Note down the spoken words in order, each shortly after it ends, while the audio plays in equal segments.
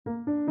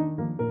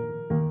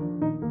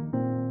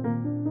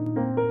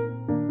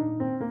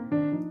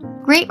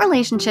Great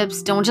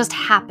relationships don't just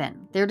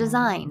happen, they're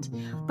designed.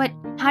 But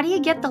how do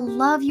you get the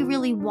love you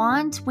really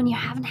want when you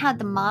haven't had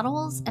the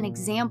models and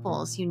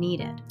examples you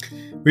needed?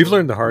 We've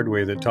learned the hard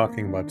way that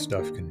talking about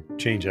stuff can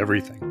change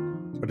everything,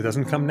 but it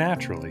doesn't come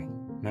naturally,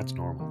 and that's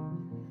normal.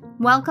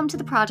 Welcome to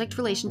the Project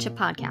Relationship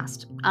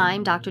Podcast.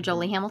 I'm Dr.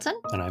 Jolie Hamilton.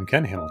 And I'm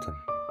Ken Hamilton.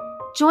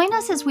 Join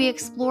us as we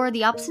explore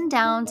the ups and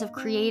downs of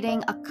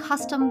creating a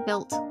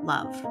custom-built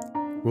love.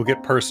 We'll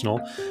get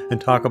personal and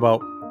talk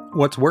about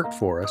what's worked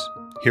for us,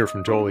 hear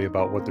from Jolie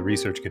about what the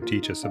research can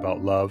teach us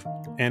about love,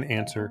 and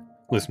answer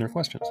listener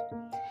questions.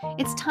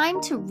 It's time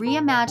to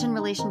reimagine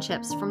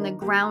relationships from the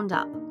ground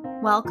up.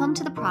 Welcome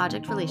to the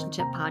Project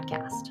Relationship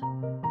Podcast.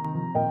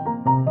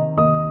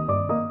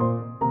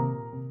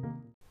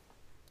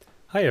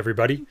 Hi,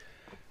 everybody.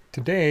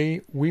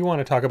 Today, we want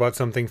to talk about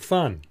something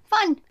fun.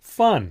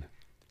 Fun.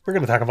 We're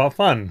going to talk about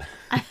fun.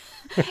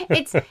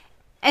 It's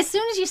as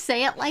soon as you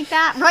say it like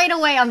that, right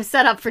away I'm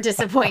set up for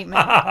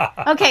disappointment.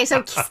 Okay,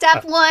 so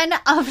step one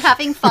of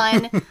having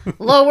fun,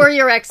 lower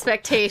your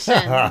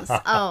expectations.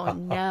 Oh,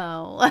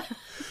 no.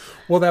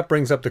 Well, that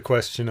brings up the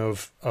question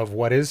of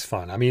what is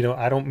fun. I mean,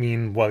 I don't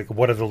mean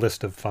what are the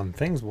list of fun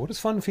things, but what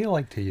does fun feel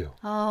like to you?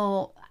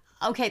 Oh,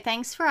 okay.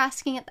 Thanks for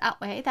asking it that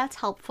way. That's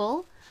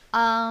helpful.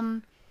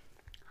 Sometimes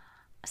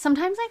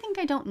I think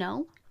I don't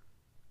know.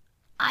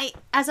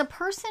 As a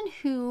person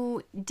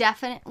who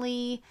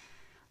definitely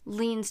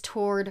leans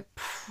toward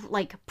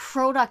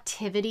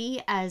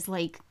productivity as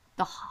the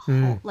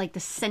the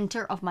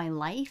center of my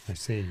life. I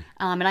see.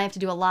 And I have to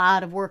do a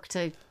lot of work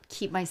to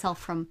keep myself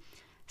from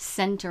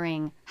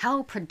centering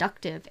how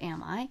productive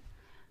am I.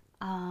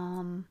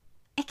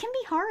 It can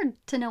be hard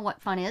to know what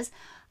fun is.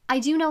 I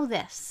do know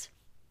this.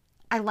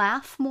 I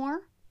laugh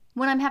more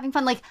when I'm having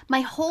fun. Like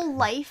my whole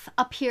life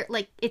up here,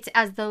 it's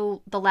as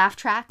though the laugh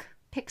track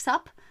picks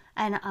up,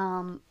 and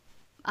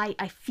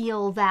I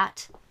feel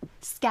that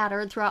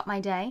scattered throughout my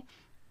day.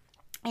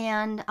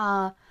 And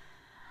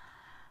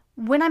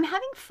when I'm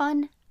having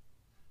fun,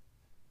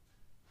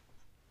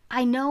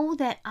 I know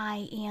that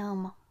I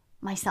am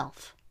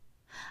myself.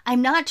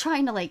 I'm not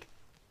trying to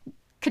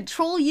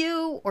control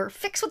you or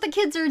fix what the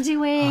kids are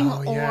doing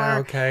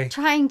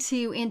trying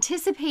to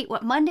anticipate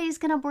what Monday's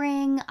gonna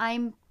bring.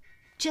 I'm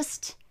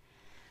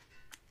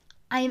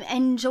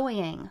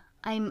enjoying.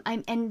 I'm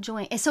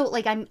enjoying. So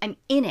I'm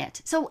in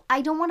it. So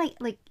I don't want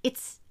to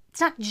it's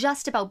not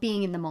just about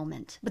being in the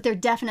moment, but there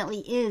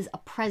definitely is a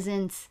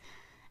presence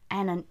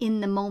and an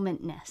in the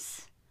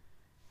momentness.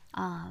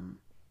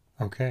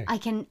 Okay. I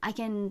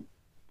can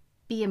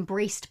be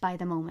embraced by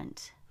the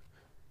moment.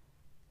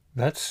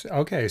 That's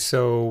okay.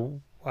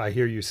 So I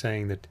hear you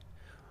saying that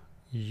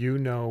you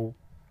know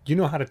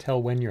how to tell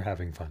when you're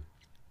having fun.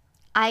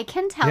 I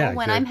can tell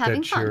when I'm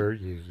having fun.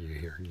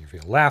 You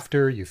feel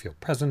laughter, you feel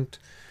present,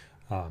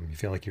 you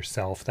feel like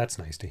yourself. That's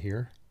nice to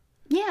hear.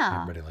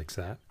 Yeah. Everybody likes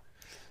that.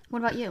 What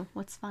about you?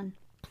 What's fun?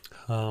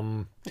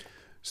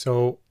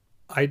 So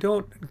I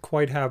don't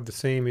quite have the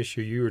same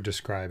issue you were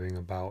describing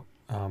about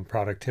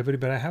productivity,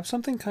 but I have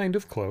something kind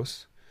of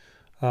close.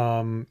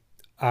 So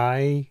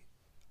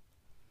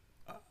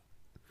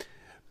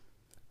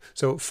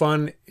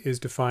fun is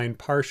defined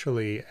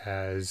partially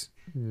as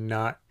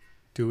not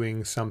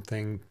doing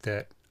something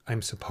that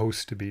I'm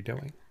supposed to be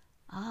doing.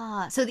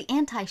 So the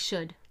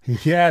anti-should.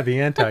 Yeah,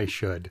 the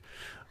anti-should.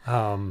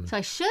 So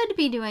I should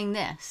be doing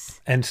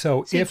this. And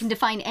so you can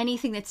define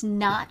anything that's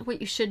not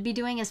what you should be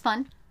doing as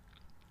fun?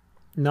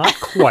 Not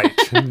quite,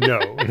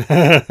 no.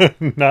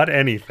 Not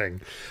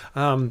anything.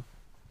 But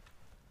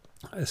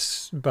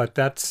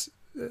that's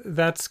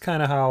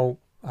kind of how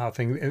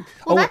things...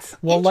 That's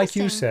like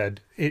you said,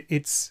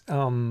 it's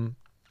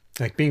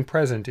like being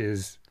present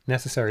is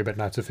necessary but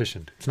not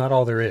sufficient. It's not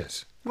all there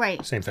is.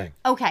 Right. Same thing.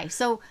 Okay,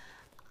 so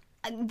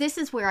this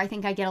is where I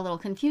think I get a little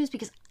confused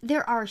because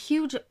there are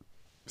huge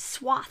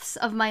swaths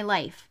of my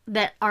life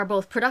that are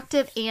both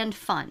productive and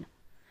fun.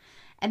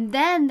 And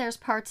then there's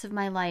parts of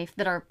my life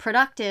that are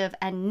productive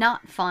and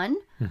not fun.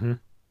 Mm-hmm.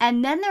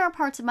 And then there are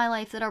parts of my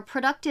life that are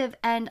productive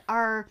and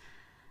are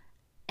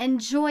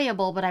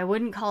enjoyable, but I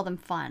wouldn't call them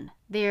fun.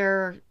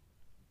 They're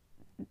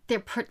the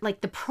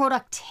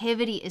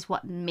productivity is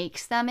what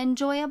makes them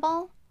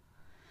enjoyable.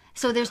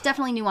 So there's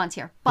definitely nuance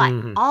here. But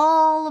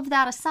all of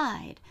that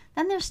aside,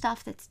 then there's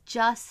stuff that's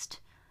just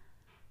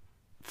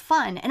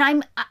fun.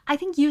 And I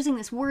think using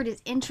this word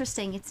is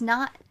interesting. It's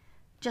not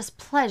just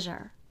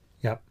pleasure.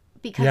 Yep.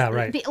 Because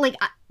right.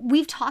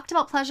 We've talked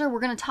about pleasure. We're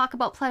going to talk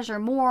about pleasure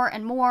more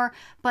and more.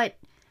 But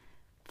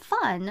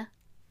fun,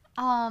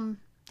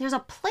 there's a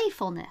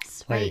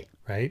playfulness, right?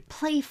 Right.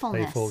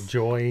 Playfulness. Playful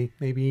joy,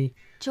 maybe.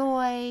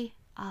 Joy,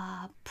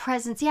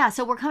 presence. Yeah,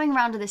 so we're coming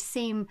around to the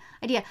same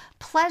idea.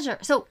 Pleasure.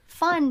 So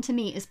fun to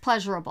me is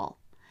pleasurable.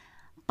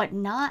 But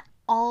not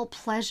all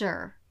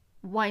pleasure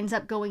winds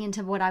up going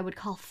into what I would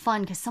call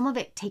fun, because some of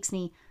it takes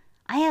me...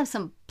 I have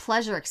some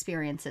pleasure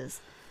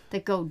experiences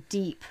that go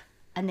deep,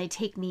 and they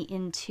take me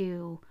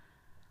into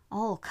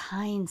all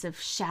kinds of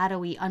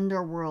shadowy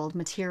underworld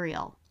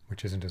material.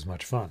 Which isn't as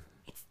much fun.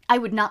 I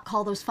would not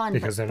call those fun,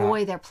 Because but they're boy,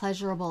 not. they're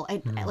pleasurable.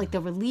 Like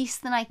the release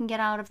that I can get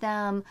out of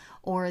them,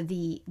 or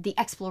the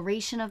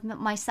exploration of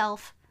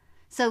myself.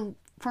 So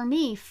for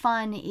me,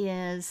 fun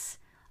is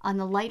on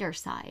the lighter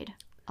side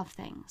of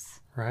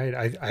things. Right.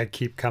 I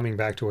keep coming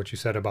back to what you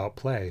said about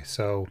play.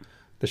 So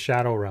the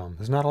shadow realm,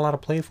 there's not a lot of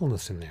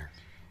playfulness in there.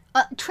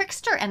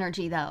 Trickster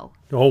energy, though,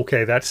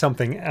 Okay, that's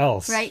something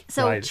else. right?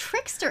 So Right.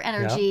 trickster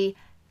energy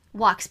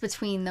walks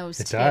between those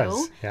It two.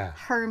 does, yeah.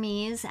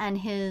 Hermes and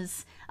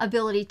his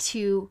ability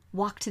to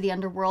walk to the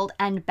underworld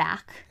and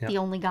back, Yep. the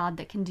only god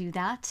that can do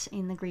that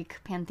in the Greek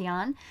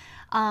pantheon.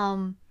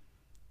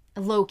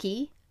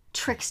 Loki,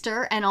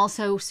 trickster, and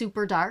also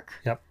super dark.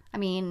 Yep. I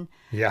mean,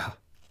 Yeah.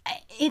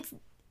 it's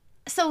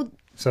so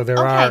So there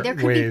okay. are There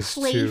could be ways to.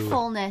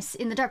 playfulness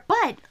in the dark,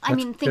 but I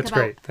mean, think that's about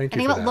great. Thank I you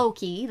think for about that.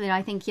 Loki. Then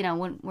I think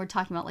when we're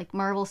talking about like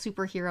Marvel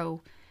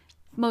superhero,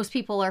 most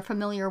people are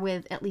familiar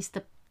with at least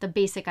the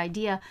basic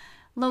idea.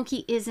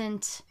 Loki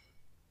isn't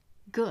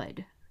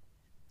good.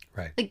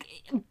 Right. Like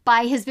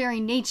by his very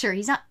nature,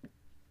 he's not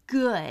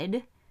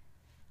good.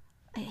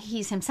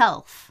 He's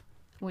himself,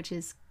 which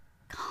is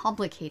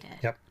complicated.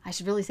 Yep. I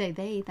should really say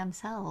they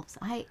themselves.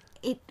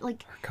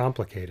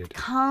 Complicated.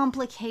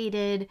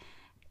 Complicated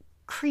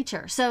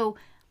creature. So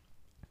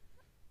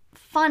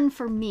fun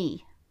for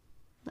me,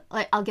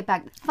 like I'll get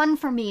back. Fun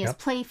for me is Yep.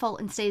 playful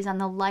and stays on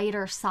the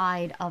lighter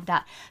side of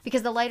that,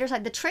 because the lighter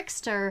side, the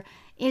trickster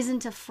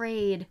isn't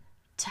afraid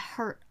to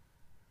hurt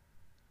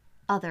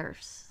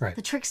others. Right.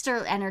 The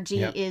trickster energy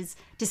Yep. is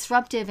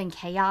disruptive and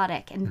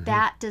chaotic, and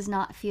that does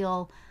not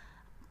feel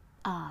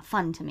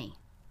fun to me,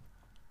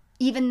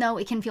 even though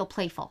it can feel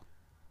playful.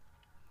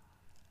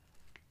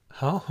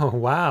 Oh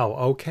wow.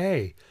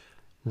 Okay.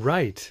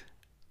 Right.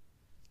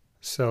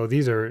 So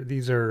these are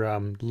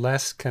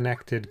less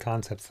connected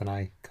concepts than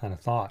I kind of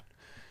thought.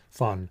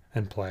 Fun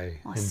and play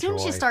Well, and as soon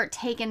as you joy. start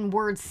taking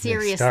words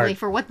seriously start-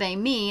 for what they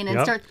mean and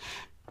Yep. start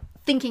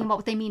thinking about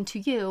what they mean to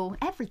you,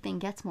 everything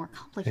gets more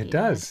complicated. It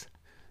does.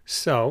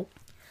 So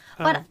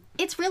But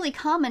it's really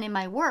common in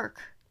my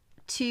work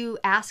to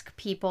ask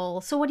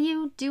people, so what do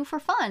you do for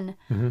fun?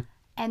 Mm-hmm.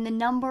 And the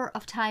number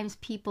of times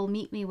people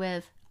meet me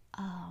with,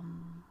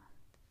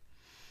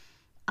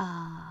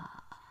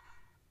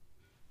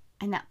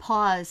 and that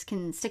pause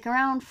can stick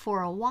around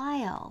for a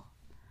while.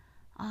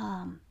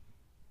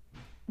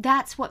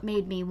 That's what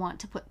made me want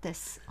to put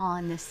this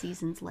on this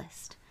season's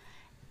list.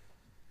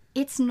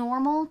 It's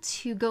normal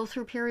to go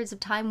through periods of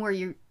time where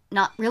you're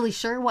not really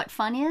sure what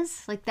fun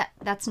is. Like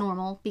that's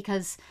normal,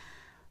 because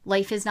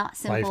life is not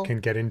simple. life can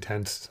get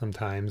intense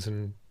sometimes,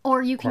 and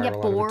Or you can require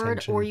get a lot of bored,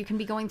 attention. or you can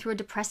be going through a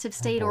depressive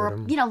state, or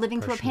boredom,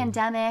 living through a depression.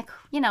 pandemic.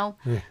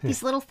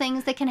 These little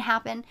things that can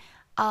happen,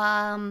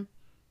 and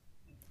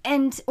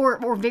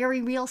or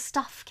very real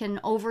stuff can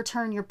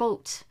overturn your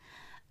boat.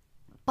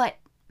 But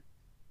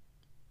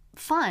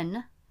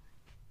fun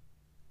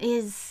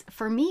is,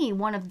 for me,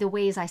 one of the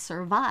ways I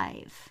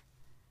survive.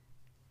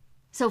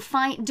 So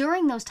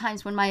during those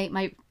times when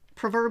my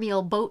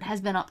proverbial boat has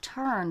been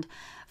upturned,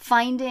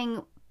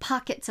 finding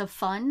pockets of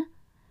fun.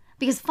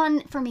 Because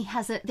fun for me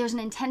there's an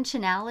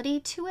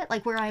intentionality to it,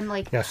 like where I'm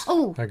like, Yes,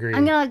 oh, agreed.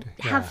 I'm gonna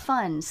have Yeah.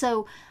 fun.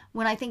 So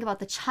when I think about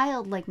the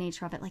childlike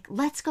nature of it, like,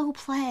 let's go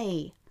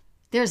play.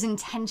 There's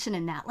intention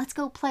in that. Let's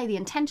go play. The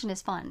intention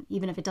is fun,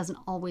 even if it doesn't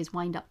always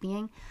wind up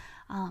being.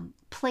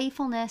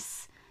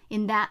 Playfulness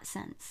in that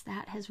sense,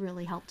 that has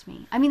really helped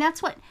me. I mean,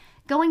 that's what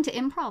going to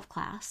improv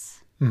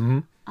class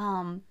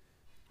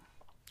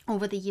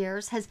over the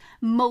years has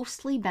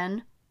mostly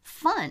been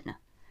fun.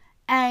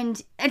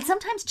 And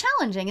sometimes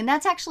challenging, and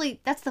that's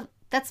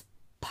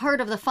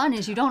part of the fun,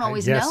 is you don't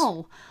always Yes.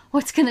 know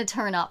what's going to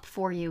turn up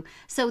for you.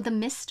 So the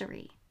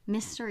mystery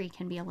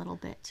can be a little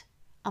bit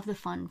of the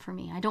fun for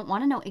me. I don't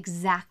want to know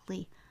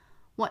exactly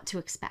what to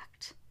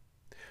expect.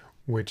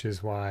 which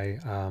is why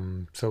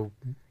so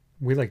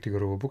we like to go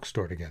to a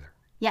bookstore together.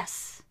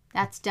 Yes,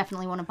 that's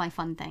definitely one of my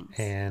fun things.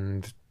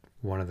 And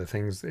one of the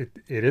things, it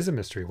is a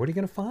mystery. What are you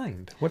going to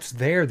find? What's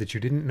there that you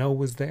didn't know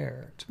was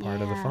there? It's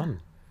part of the Yeah.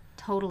 fun.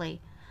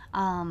 Totally.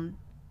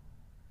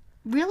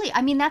 Really,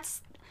 I mean,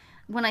 that's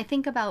when I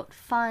think about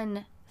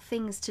fun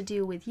things to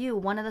do with you,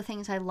 one of the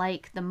things I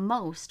like the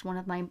most, one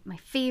of my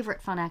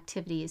favorite fun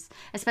activities,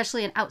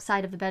 especially an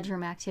outside of the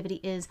bedroom activity,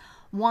 is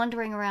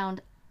wandering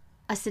around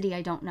a city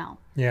I don't know.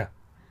 Yeah.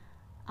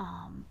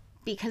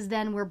 Because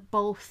then we're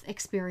both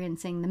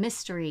experiencing the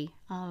mystery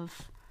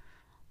of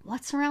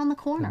what's around the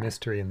corner. The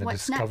mystery and the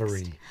What's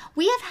discovery. next.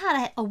 We have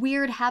had a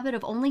weird habit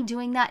of only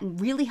doing that in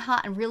really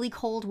hot and really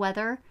cold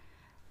weather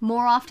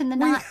more often than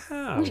not.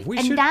 We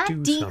and should that do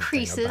something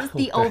decreases about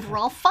the that.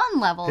 overall fun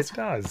levels. It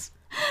does.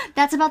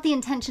 That's about the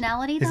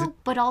intentionality, Is though,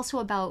 it- but also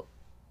about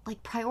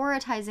like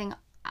prioritizing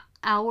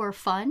our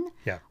fun.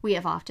 Yeah. We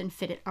have often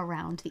fit it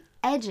around the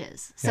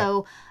edges.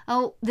 So,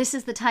 this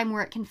is the time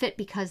where it can fit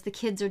because the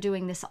kids are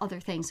doing this other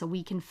thing, so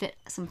we can fit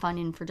some fun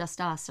in for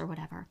just us or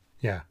whatever.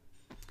 Yeah.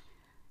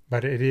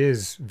 But it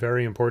is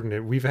very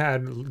important. We've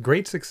had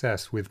great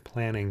success with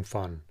planning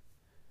fun,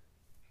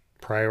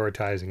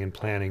 prioritizing and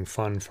planning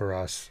fun for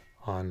us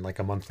on like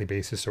a monthly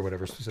basis or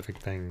whatever specific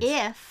things.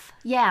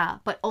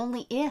 But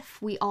only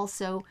if we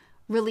also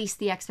release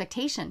the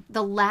expectation.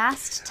 The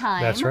last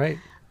time That's right.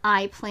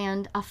 I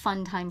planned a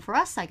fun time for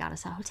us, I got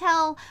us a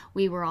hotel,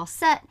 we were all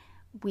set,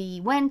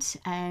 we went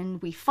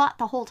and we fought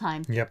the whole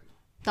time. Yep.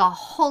 The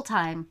whole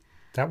time.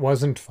 That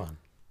wasn't fun.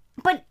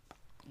 But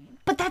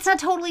that's not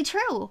totally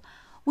true.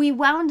 You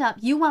wound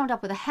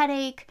up with a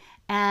headache,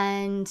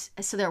 and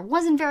so there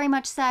wasn't very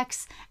much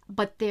sex,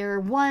 but there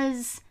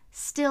was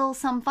still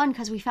some fun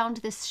because we found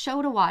this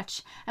show to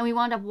watch, and we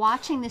wound up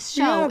watching this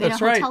show in a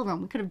hotel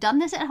room. We could have done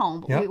this at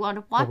home, but we wound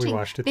up watching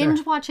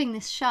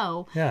this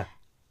show. Yeah.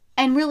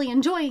 And really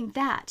enjoying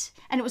that.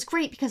 And it was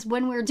great because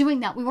when we were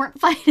doing that, we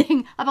weren't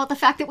fighting about the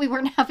fact that we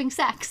weren't having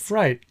sex.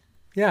 Right.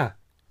 Yeah.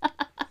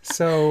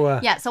 So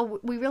so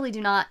we really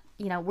do not,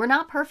 we're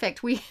not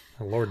perfect. Oh,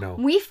 Lord no.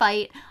 We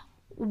fight.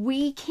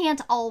 We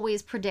can't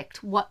always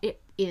predict what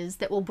it is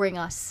that will bring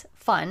us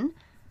fun.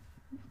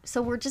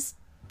 So we're just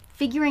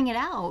figuring it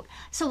out.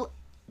 So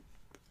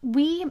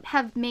we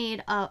have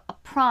made a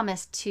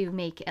promise to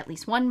make at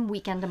least one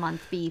weekend a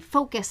month be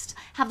focused,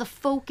 have the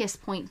focus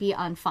point be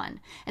on fun.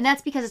 And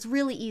that's because it's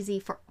really easy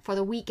for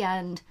the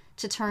weekend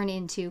to turn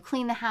into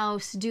clean the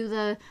house, do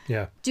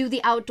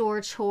the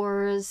outdoor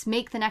chores,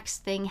 make the next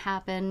thing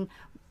happen.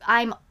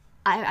 I'm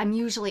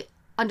usually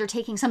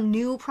undertaking some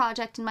new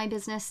project in my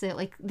business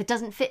that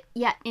doesn't fit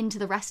yet into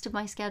the rest of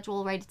my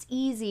schedule, right? It's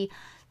easy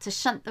to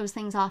shunt those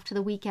things off to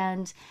the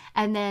weekend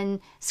and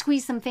then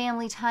squeeze some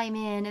family time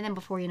in, and then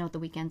before you know it, the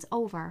weekend's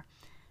over.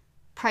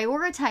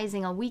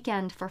 Prioritizing a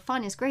weekend for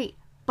fun is great,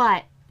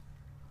 but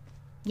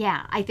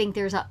yeah, I think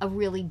there's a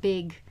really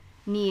big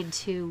need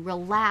to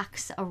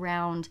relax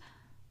around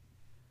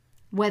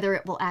whether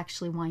it will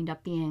actually wind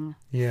up being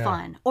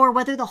fun, or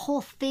whether the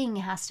whole thing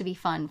has to be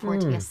fun for it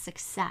to be a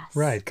success.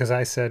 Right, because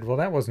I said, well,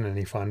 that wasn't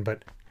any fun,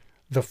 but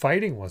the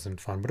fighting wasn't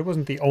fun, but it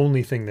wasn't the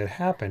only thing that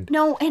happened.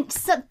 No, and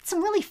some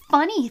really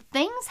funny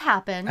things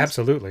happened.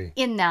 Absolutely.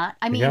 In that.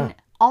 I mean,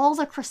 all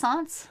the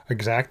croissants.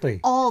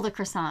 Exactly. All the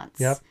croissants.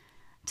 Yep.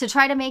 To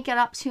try to make it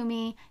up to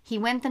me, he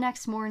went the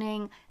next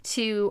morning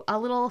to a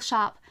little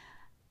shop,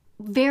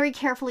 very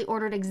carefully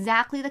ordered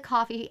exactly the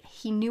coffee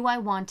he knew I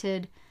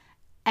wanted,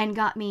 and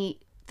got me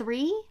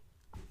 3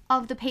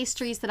 of the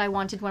pastries that I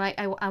wanted when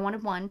I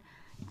wanted one.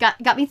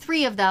 Got me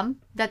 3 of them.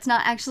 That's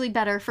not actually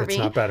better for me. It's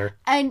not better.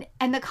 And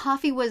the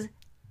coffee was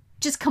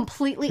just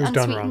completely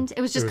unsweetened.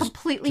 It was just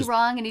completely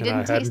wrong, and he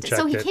didn't taste it.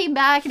 So he came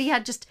back and he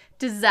had just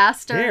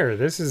disaster. Here,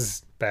 this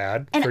is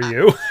bad for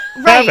you.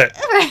 Right, Have it.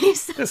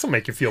 Right. This will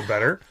make you feel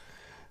better.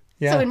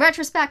 Yeah. So in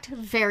retrospect,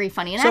 very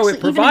funny. And So it actually,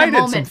 even in the provided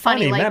some moment,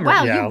 funny. funny Like, memory.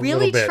 wow, Yeah, you a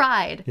really little bit.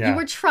 tried. Yeah. You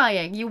were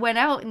trying. You went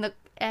out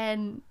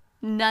and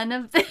none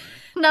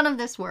of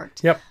this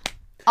worked. Yep.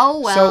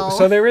 Oh well.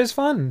 So there is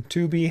fun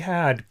to be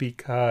had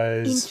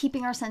because in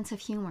keeping our sense of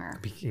humor.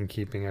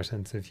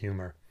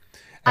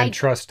 And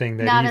trusting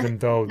that even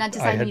though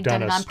I had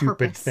done a stupid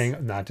purpose.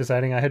 thing, not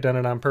deciding I had done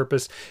it on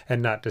purpose,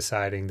 and not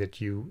deciding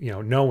that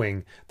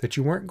knowing that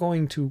you weren't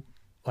going to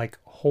like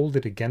hold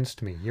it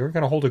against me. You weren't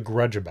going to hold a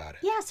grudge about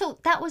it. Yeah, so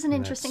that was an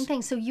interesting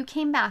thing. So you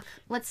came back.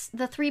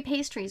 The 3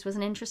 pastries was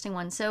an interesting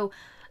one. So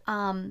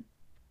I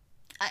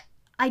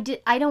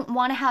don't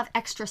want to have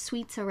extra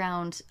sweets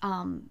around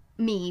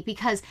me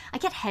because I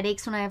get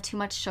headaches when I have too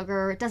much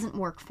sugar. It doesn't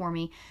work for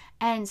me.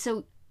 And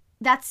so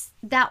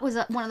that was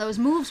one of those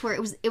moves where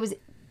it was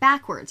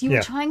backwards. You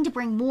were trying to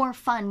bring more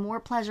fun, more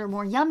pleasure,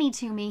 more yummy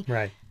to me.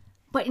 Right.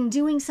 But in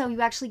doing so,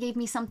 you actually gave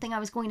me something I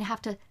was going to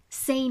have to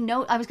say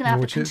no. I was going to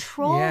have to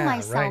control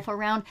myself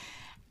around.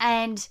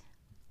 And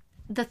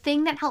the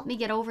thing that helped me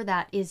get over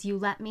that is you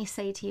let me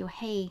say to you,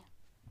 hey,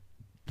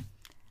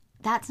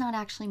 that's not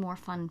actually more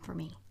fun for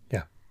me.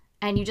 Yeah.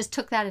 And you just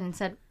took that and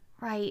said,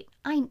 right,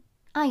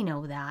 I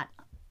know that.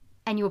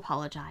 And you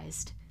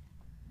apologized.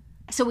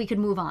 So we could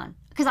move on.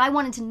 Because I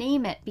wanted to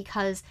name it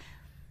because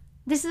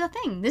this is a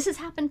thing. This has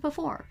happened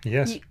before.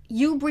 Yes.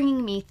 You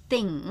bringing me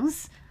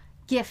things,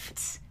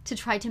 gifts, to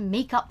try to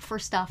make up for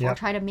stuff or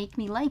try to make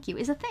me like you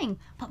is a thing.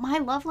 But my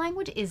love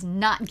language is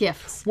not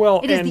gifts.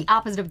 Well, it is the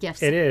opposite of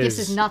gifts. It is.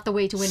 Gifts is not the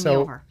way to win me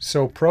over.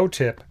 So pro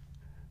tip,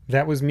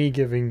 that was me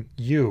giving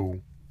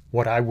you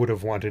what I would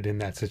have wanted in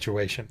that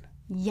situation.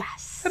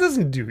 Yes. That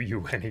doesn't do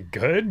you any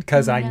good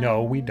because I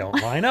know we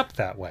don't line up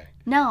that way.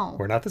 No.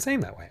 We're not the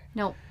same that way.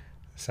 No.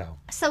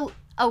 So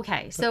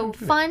okay. So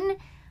fun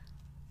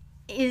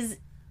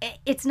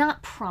it's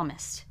not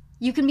promised.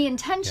 You can be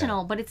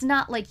intentional, but it's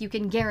not like you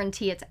can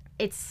guarantee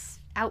its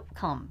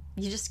outcome.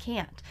 You just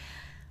can't.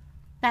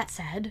 That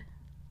said,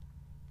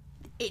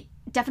 it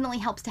definitely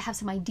helps to have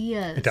some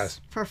ideas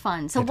for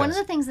fun. So one of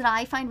the things that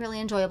I find really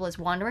enjoyable is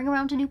wandering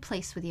around a new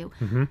place with you,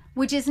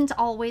 which isn't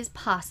always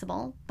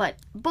possible, but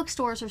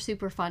bookstores are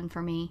super fun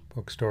for me.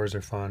 Bookstores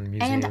are fun.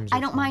 Museums and I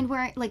don't mind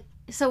wearing,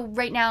 so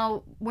right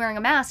now wearing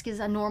a mask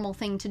is a normal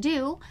thing to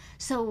do.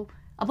 So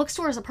A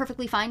bookstore is a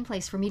perfectly fine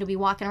place for me to be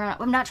walking around.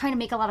 I'm not trying to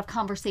make a lot of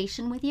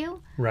conversation with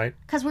you. Right.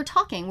 Because we're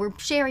talking, we're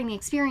sharing the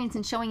experience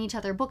and showing each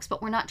other books,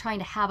 but we're not trying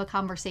to have a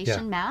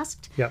conversation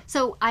masked. Yeah.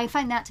 So I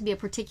find that to be a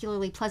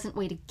particularly pleasant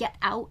way to get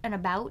out and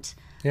about,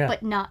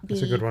 but not be...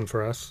 That's a good one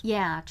for us.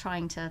 Yeah,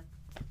 trying to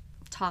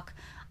talk.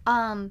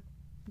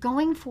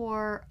 Going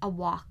for a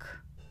walk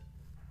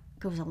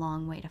goes a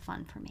long way to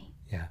fun for me.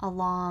 Yeah. A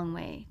long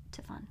way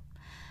to fun.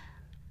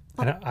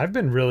 And I've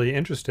been really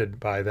interested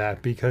by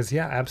that because,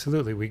 yeah,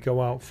 absolutely. We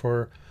go out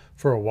for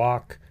a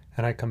walk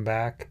and I come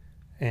back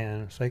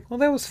and it's like, well,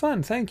 that was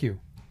fun. Thank you.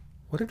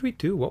 What did we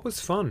do? What was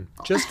fun?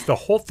 Just the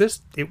whole,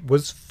 it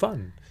was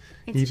fun.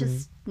 It's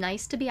just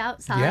nice to be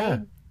outside, Yeah.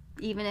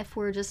 even if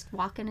we're just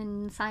walking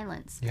in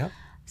silence. Yeah.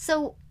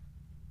 So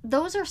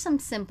those are some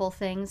simple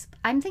things.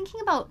 I'm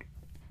thinking about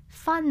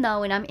fun,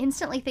 though, and I'm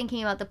instantly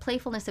thinking about the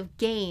playfulness of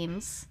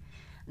games.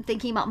 I'm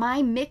thinking about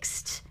my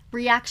mixed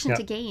reaction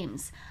to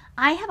games.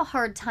 I have a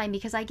hard time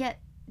because I get,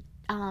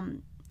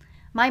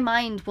 my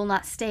mind will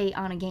not stay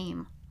on a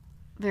game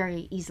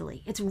very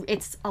easily.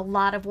 It's a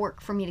lot of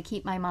work for me to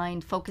keep my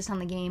mind focused on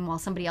the game while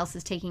somebody else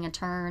is taking a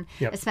turn,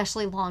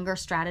 especially longer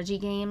strategy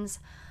games.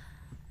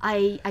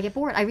 I get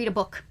bored. I read a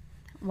book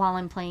while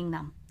I'm playing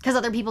them because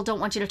other people don't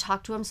want you to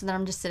talk to them, so then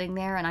I'm just sitting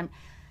there and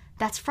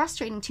that's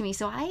frustrating to me.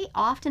 So I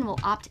often will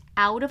opt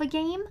out of a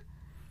game,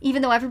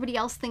 even though everybody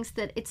else thinks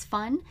that it's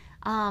fun.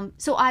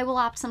 So I will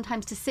opt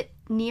sometimes to sit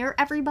near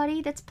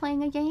everybody that's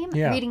playing a game,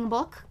 reading a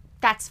book.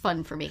 That's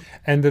fun for me.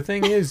 And the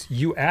thing is,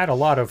 you add a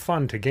lot of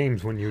fun to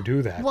games when you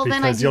do that. Well,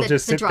 because then I do you'll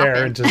just sit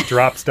there and just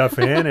drop stuff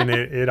in, and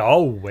it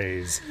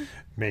always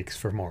makes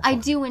for more fun. I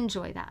do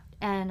enjoy that.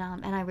 And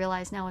I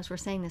realize now as we're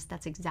saying this,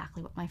 that's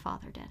exactly what my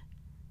father did.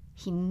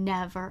 He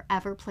never,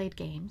 ever played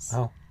games.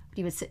 Oh. But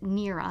he would sit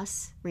near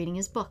us reading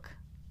his book.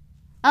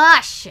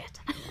 Ah, shit.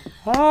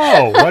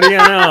 Oh, what do you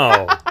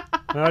know?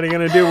 What are you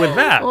going to do with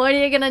that? What are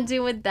you going to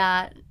do with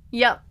that?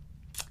 Yep.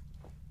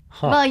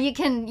 Huh. Well, you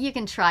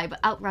can try, but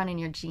outrunning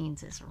your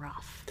genes is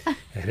rough.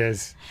 It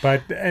is.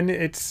 And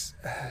it's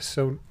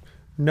so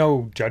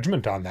no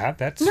judgment on that.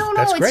 That's No,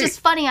 that's it's great. just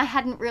funny. I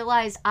hadn't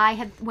realized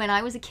when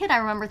I was a kid, I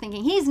remember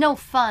thinking, he's no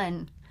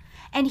fun.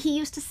 And he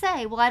used to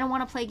say, well, I don't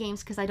want to play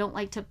games because I don't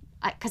like to,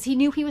 because he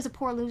knew he was a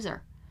poor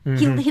loser.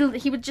 Mm-hmm.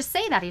 He would just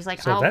say that. He's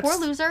like, I'm a poor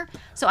loser,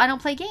 so I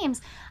don't play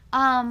games.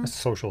 That's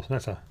social.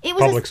 That's a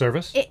public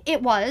service.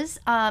 It was.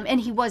 And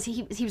he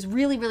was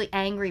really, really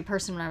angry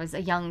person when I was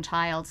a young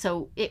child.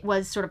 So it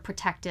was sort of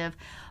protective.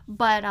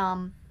 But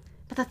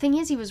the thing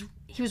is, he was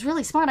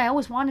really smart. I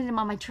always wanted him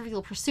on my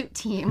Trivial Pursuit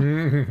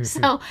team.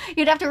 So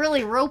you'd have to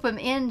really rope him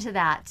into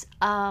that.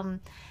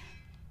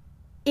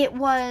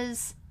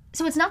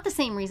 So it's not the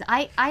same reason.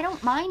 I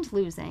don't mind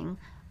losing,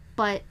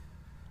 but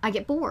I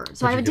get bored.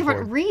 So I have a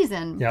different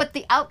reason, but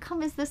the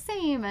outcome is the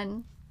same.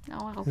 And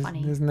how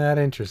funny. Isn't that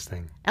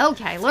interesting?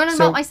 Okay, learning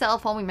about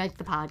myself while we make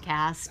the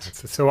podcast.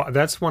 So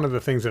that's one of the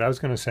things that I was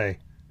going to say.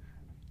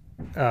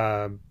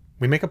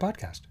 We make a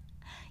podcast.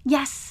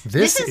 Yes.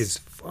 This is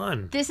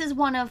fun. This is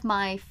one of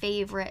my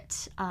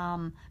favorite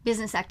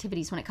business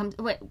activities when it comes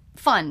to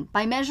fun.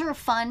 By measure of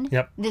fun,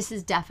 this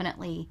is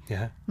definitely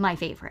my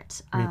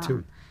favorite. Me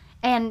too.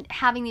 And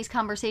having these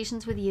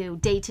conversations with you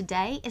day to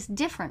day is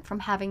different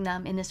from having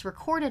them in this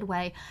recorded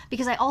way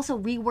because I also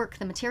rework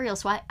the material.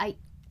 So I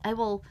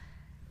will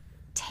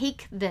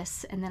take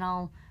this and then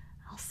I'll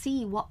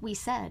see what we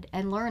said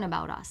and learn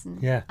about us.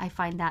 And I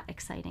find that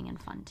exciting and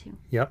fun too.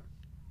 Yep.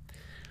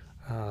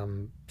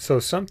 So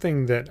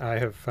something that I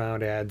have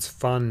found adds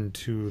fun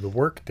to the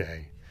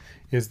workday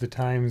is the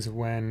times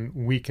when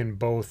we can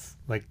both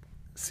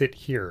sit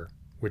here,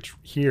 which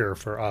here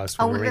for us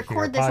when we're making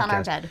our podcast, this on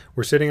our bed.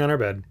 We're sitting on our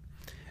bed.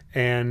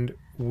 And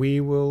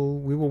we will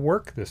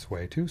work this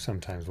way too.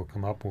 Sometimes we'll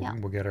come up,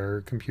 we'll get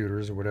our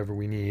computers or whatever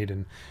we need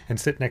and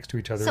sit next to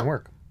each other and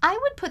work. I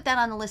would put that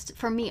on the list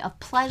for me of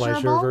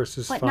pleasurable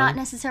versus but fun. Not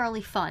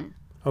necessarily fun.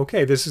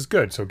 Okay, this is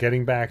good. So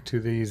getting back to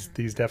these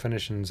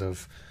definitions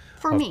of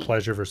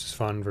pleasure versus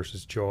fun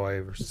versus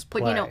joy versus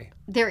play.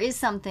 But there is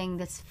something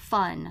that's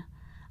fun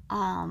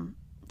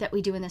that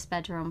we do in this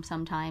bedroom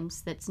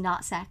sometimes that's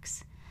not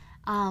sex,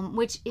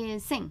 which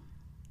is sing.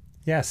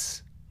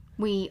 Yes.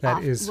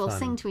 We'll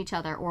sing to each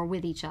other or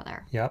with each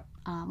other. Yep.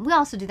 We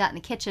also do that in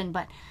the kitchen,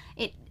 but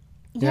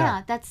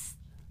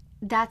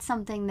that's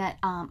something that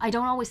I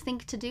don't always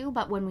think to do,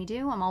 but when we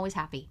do, I'm always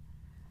happy.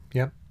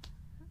 Yep.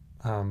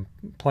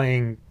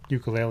 Playing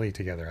ukulele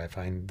together, I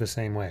find the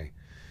same way.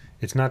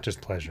 It's not just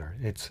pleasure.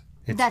 It's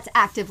that's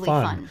actively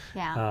fun.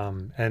 Yeah.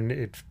 And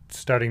it's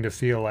starting to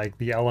feel like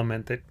the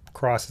element that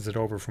crosses it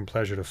over from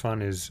pleasure to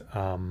fun is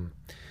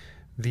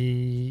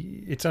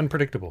it's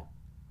unpredictable.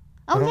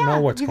 Oh, I don't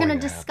know what's you're going to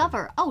to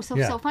discover. Happen. Oh,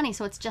 so funny.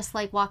 So it's just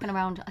like walking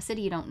around a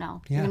city you don't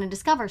know. Yeah. You're going to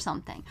discover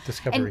something.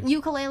 Discovery. And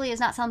ukulele is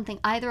not something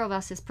either of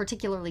us is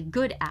particularly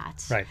good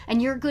at. Right.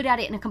 And you're good at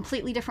it in a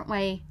completely different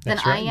way than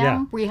That's right. I am.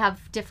 Yeah. We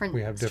have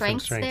different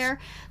strengths there.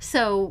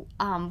 So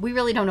we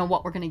really don't know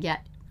what we're going to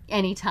get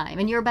anytime.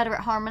 And you're better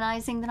at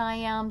harmonizing than I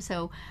am.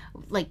 So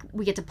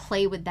we get to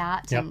play with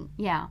that. Yep. And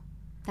yeah.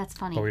 That's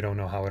funny. But we don't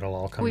know how it'll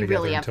all come We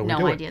together really have until we no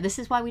do idea. This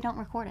is why we don't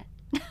record it.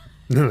 it.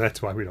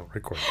 That's why we don't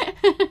record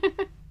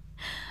it.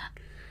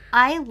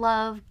 I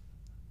love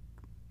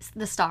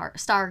the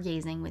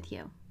stargazing with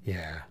you.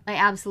 Yeah. I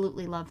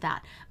absolutely love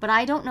that. But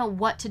I don't know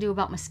what to do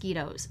about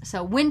mosquitoes.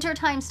 So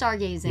wintertime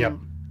stargazing Yep.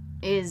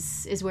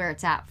 is where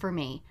it's at for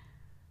me,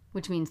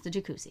 which means the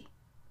jacuzzi.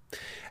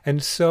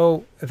 And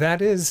so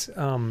that is,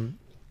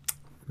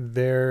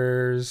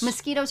 there's...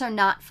 Mosquitoes are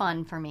not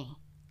fun for me.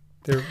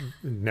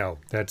 No,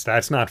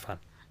 that's not fun.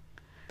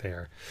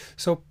 There.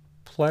 So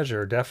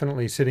pleasure,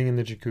 definitely sitting in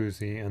the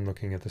jacuzzi and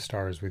looking at the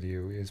stars with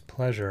you is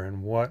pleasure.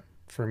 And what,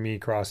 for me,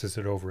 crosses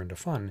it over into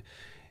fun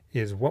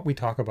is what we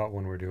talk about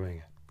when we're doing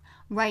it.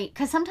 Right,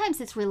 because sometimes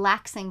it's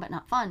relaxing but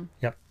not fun.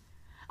 Yep.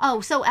 Oh,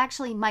 so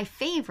actually my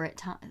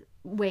favorite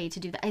way to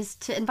do that is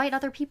to invite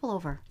other people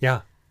over.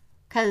 Yeah.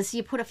 Because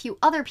you put a few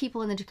other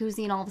people in the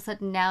jacuzzi and all of a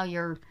sudden now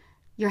you're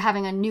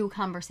having a new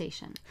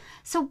conversation.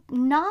 So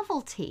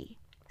novelty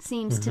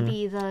seems to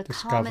be the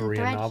common Discovery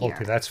thread and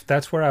novelty. here.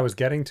 That's where I was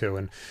getting to,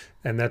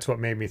 and that's what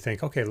made me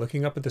think, okay,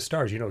 looking up at the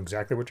stars, you know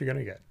exactly what you're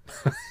going to get.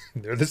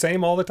 They're the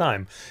same all the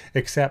time,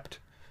 except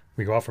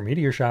we go out for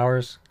meteor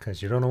showers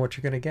because you don't know what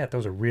you're going to get.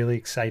 Those are really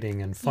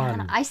exciting and Yeah, fun.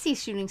 and I see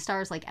shooting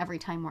stars like every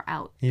time we're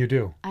out. You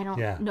do. I don't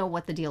Yeah. know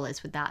what the deal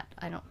is with that.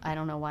 I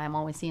don't know why I'm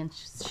always seeing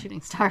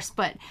shooting stars,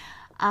 but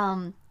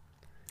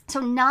so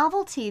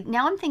novelty.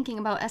 Now I'm thinking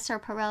about Esther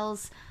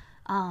Perel's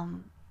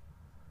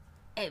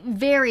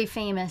very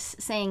famous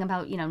saying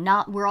about,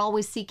 not we're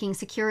always seeking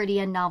security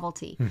and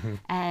novelty.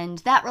 And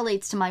that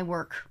relates to my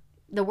work,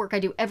 the work I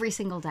do every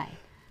single day.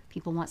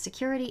 People want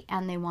security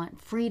and they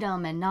want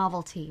freedom and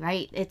novelty,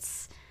 right?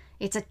 It's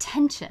a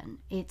tension.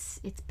 It's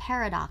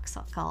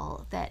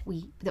paradoxical that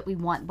we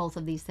want both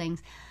of these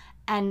things.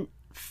 And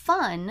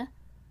fun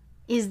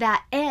is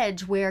that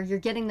edge where you're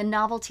getting the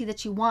novelty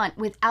that you want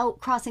without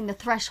crossing the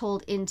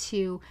threshold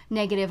into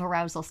negative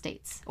arousal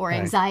states or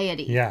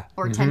anxiety Yeah.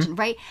 or tension,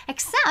 right?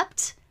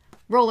 Except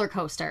roller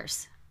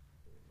coasters.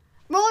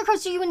 Roller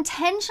coaster, you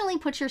intentionally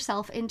put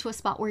yourself into a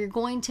spot where you're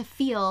going to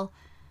feel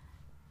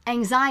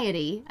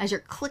anxiety as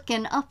you're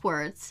clicking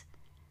upwards,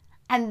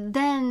 and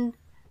then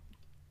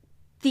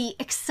the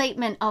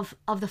excitement of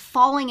the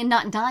falling and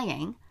not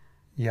dying,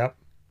 Yep.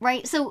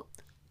 right? So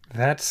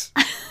That's...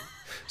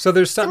 So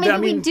there's something...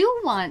 maybe we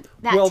do want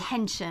that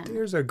tension.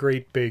 There's a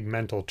great big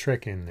mental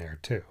trick in there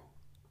too.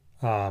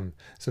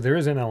 So there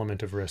is an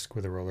element of risk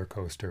with a roller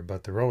coaster,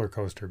 but the roller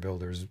coaster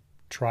builders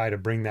try to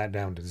bring that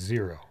down to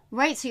zero.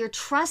 Right, so you're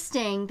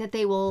trusting that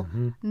they will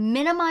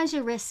minimize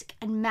your risk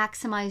and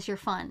maximize your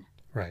fun.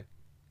 Right.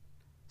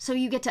 So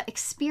you get to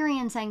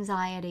experience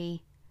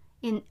anxiety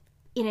in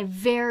a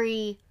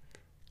very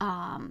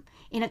in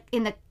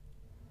the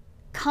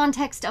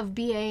context of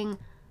being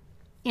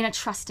in a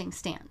trusting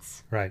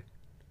stance. Right.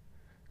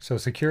 So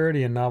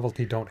security and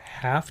novelty don't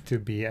have to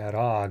be at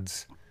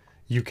odds.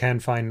 You can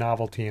find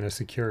novelty in a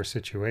secure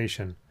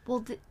situation,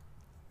 Well,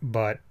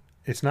 but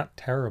it's not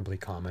terribly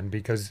common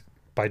because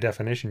by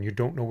definition you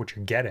don't know what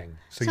you're getting.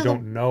 So you the-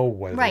 don't know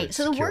whether right. it's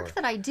So the secure. work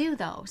that I do,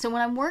 though, so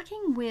when I'm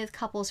working with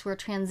couples who are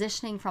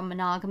transitioning from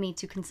monogamy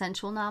to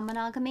consensual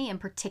non-monogamy in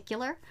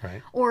particular,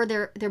 Right. or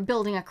they're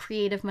building a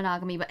creative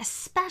monogamy, but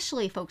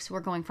especially folks who are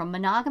going from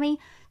monogamy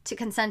to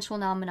consensual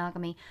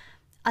non-monogamy,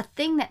 a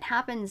thing that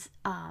happens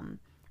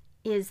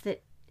is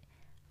that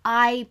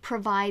I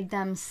provide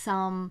them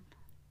some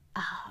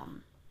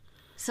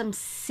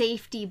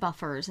safety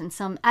buffers and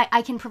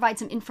I can provide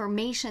some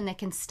information that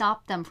can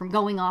stop them from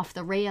going off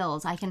the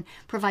rails. I can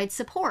provide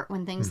support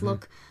when things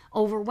look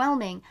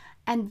overwhelming.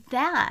 And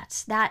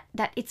that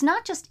it's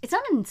not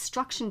an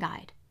instruction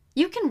guide.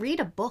 You can read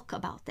a book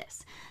about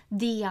this.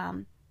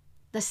 The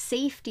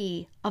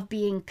safety of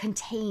being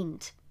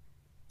contained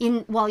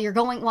while you're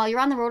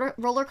on the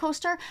roller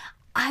coaster.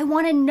 I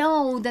want to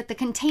know that the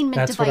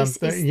containment device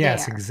is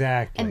yes, there.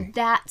 exactly. And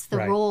that's the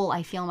Right. role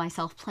I feel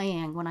myself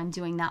playing when I'm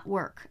doing that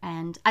work.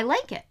 And I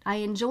like it. I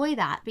enjoy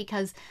that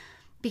because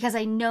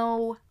I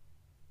know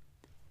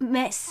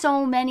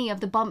so many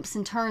of the bumps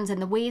and turns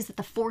and the ways that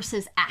the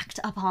forces act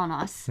upon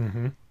us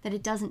that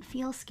it doesn't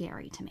feel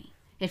scary to me.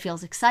 It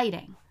feels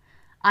exciting.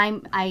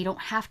 I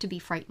don't have to be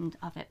frightened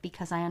of it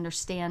because I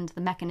understand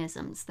the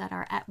mechanisms that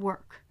are at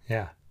work.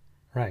 Yeah.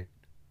 Right.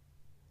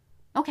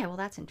 Okay, well,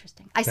 that's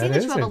interesting. I see That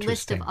that you is have a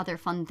list of interesting. other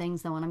fun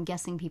things, though, and I'm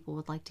guessing people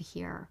would like to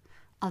hear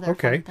other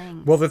Okay. fun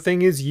things. Well, the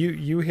thing is,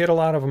 you hit a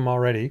lot of them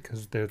already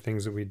because they're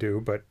things that we do.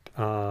 But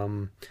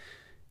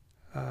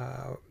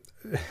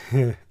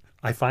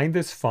I find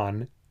this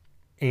fun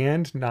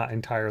and not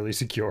entirely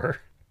secure.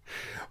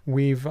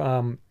 We've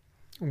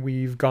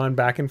gone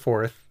back and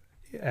forth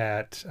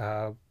at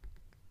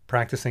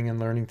practicing and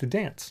learning to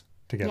dance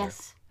together.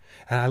 Yes.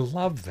 And I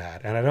love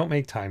that. And I don't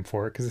make time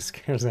for it because it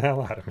scares the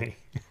hell out of me.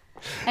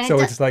 And So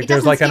it it's like it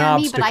there's doesn't like an scare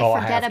me, but obstacle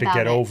I forget have to about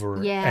get it.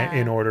 over Yeah.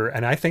 in order,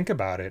 and I think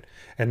about it,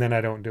 and then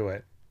I don't do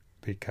it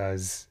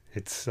because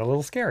it's a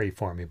little scary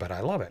for me, but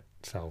I love it.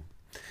 So,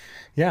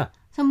 yeah,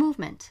 So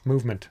movement.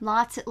 movement.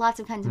 Lots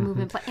of kinds of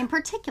movement, but in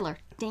particular,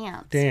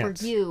 dance.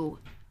 Dance. For you,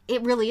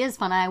 it really is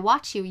fun. I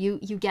watch you. You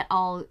get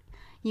all,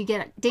 You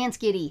get dance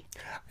giddy.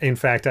 In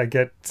fact, I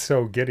get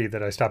so giddy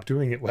that I stop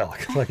doing it well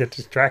because I get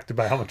distracted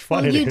by how much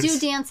fun it You is. do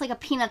dance like a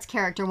Peanuts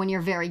character when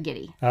you're very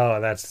giddy.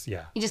 Oh, that's,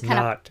 yeah. You just kind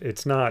of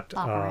it's not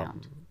bop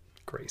around.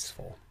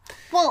 graceful.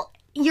 Well,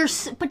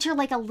 but you're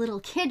like a little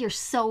kid. You're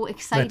so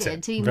excited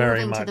it. to be Very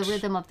moving to the much.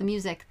 rhythm of the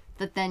music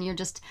that then you're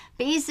just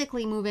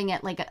basically moving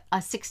at like a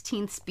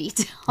 16th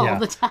speed all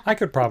the time. I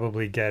could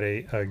probably get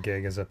a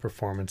gig as a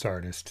performance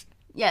artist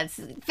Yeah, it's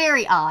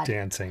very odd.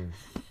 dancing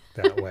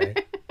that way.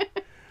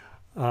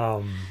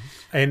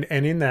 And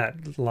in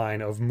that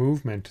line of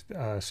movement,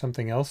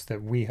 something else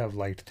that we have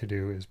liked to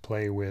do is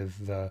play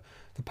with the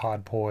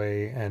pod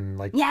poi and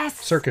like Yes!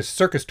 circus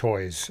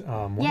toys.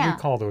 What do Yeah. we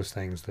call those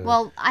things? The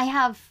Well, I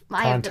have the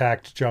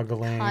contact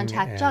juggling,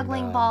 contact and,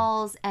 juggling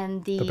balls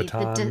and the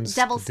batons,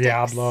 devil the sticks.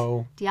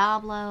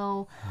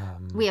 Diablo.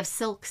 We have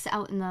silks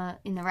out in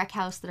the rec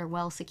house that are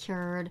well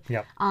secured.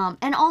 Yep.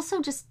 And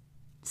also just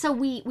so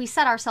we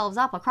set ourselves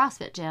up a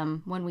CrossFit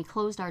gym when we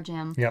closed our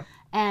gym. Yep.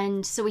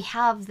 And so we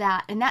have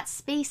that, and that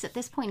space at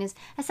this point is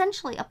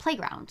essentially a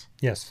playground.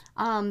 Yes,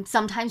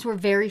 Sometimes we're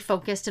very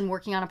focused and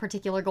working on a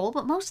particular goal,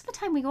 but most of the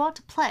time we go out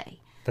to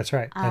play. that's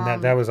right.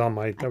 And that was on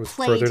my Play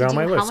further to down do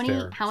my list how many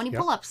there. how many Yep.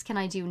 pull-ups can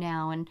I do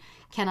now, and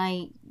can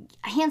I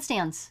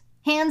handstands?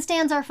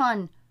 Handstands are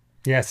fun.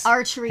 Yes.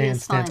 Archery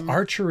is Handstands. fun.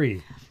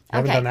 Archery. I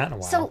haven't done that in a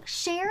while. So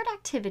shared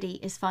activity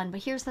is fun,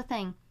 but here's the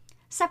thing.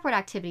 Separate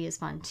activity is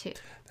fun too.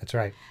 That's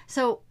right.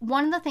 So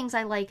one of the things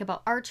I like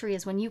about archery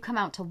is when you come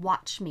out to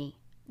watch me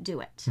do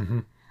it,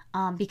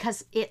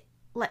 because it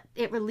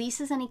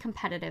releases any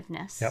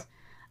competitiveness. Yep.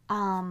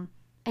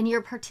 And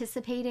you're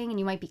participating, and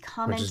you might be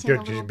commenting Which is good a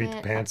because you little beat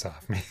bit. the pants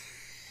off me.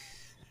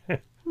 I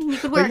mean, you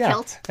could wear But a yeah,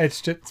 kilt.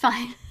 it's just It's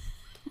fine.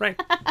 right.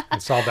 I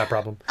solved that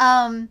problem.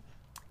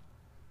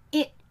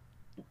 It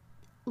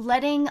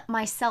letting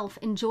myself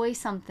enjoy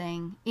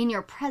something in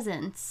your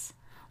presence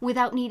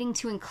without needing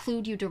to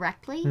include you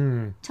directly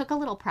took a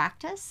little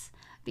practice,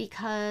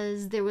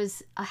 because there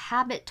was a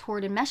habit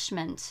toward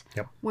enmeshment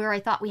Yep. where I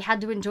thought we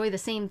had to enjoy the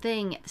same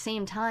thing at the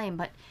same time.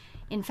 But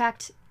in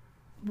fact,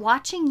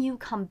 watching you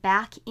come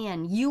back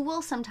in, you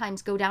will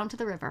sometimes go down to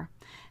the river,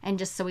 and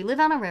just so we live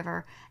on a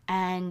river,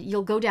 and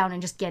you'll go down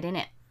and just get in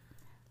it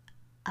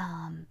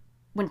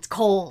when it's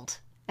cold.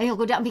 And you'll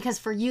go down because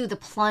for you, the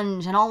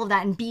plunge and all of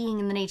that and being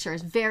in the nature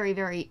is very,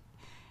 very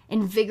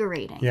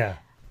invigorating. Yeah.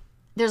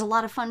 There's a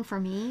lot of fun for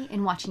me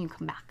in watching you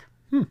come back.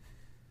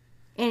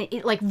 And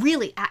it like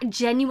really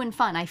genuine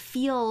fun. I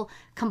feel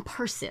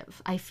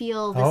compersive. I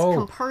feel this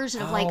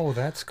compersion of like, oh,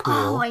 that's cool.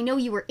 oh, I know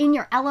you were in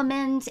your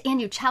element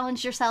and you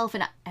challenged yourself,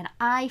 and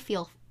I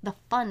feel the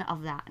fun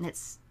of that, and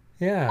it's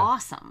Yeah.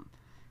 awesome.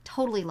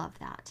 Totally love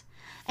that.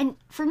 And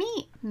for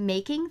me,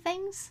 making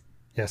things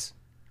Yes.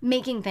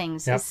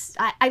 Yep. is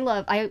I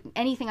love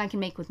anything I can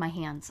make with my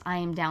hands, I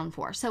am down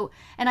for. So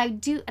and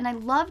I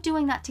love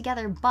doing that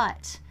together,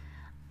 but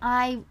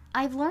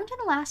I've learned in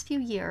the last few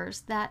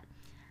years that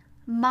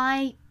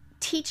my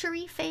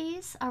teachery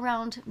phase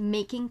around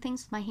making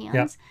things with my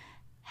hands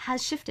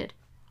has shifted.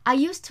 I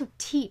used to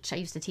teach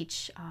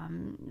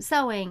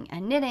sewing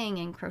and knitting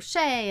and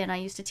crochet, and I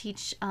used to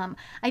teach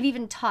I've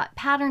even taught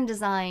pattern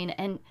design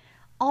and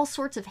all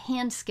sorts of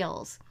hand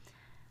skills.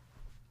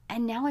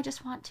 And now I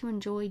just want to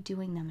enjoy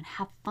doing them and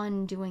have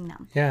fun doing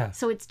them. Yeah.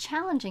 So it's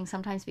challenging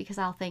sometimes, because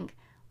I'll think,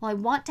 well, I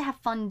want to have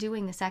fun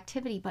doing this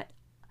activity, but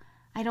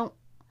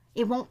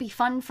it won't be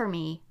fun for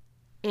me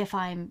if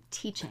I'm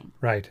teaching.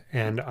 Right.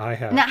 And I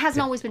have. And that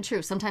hasn't always been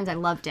true. Sometimes I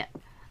loved it,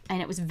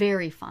 and it was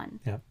very fun.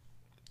 Yeah.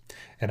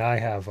 And I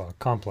have a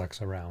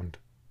complex around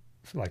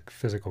like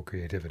physical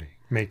creativity,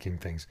 making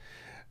things.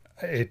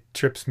 It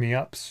trips me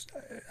up.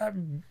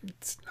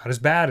 It's not as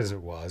bad as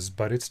it was,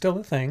 but it's still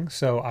a thing.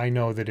 So I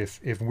know that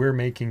if we're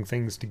making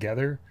things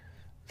together,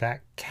 that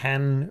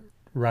can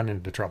run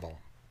into trouble.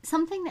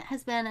 Something that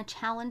has been a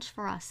challenge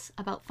for us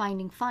about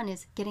finding fun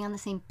is getting on the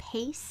same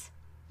pace.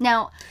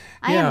 Now,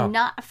 I Yeah. am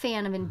not a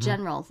fan of, in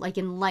general, like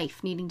in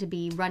life, needing to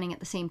be running at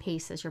the same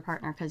pace as your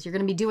partner, because you're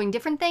going to be doing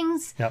different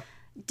things, Yep.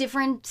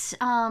 different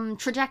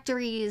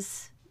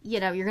trajectories. You're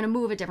going to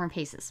move at different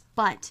paces.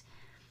 But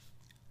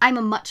I'm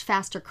a much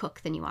faster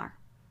cook than you are.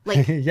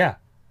 Like, Yeah.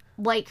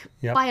 Yep.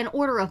 by an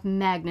order of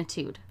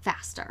magnitude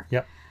faster.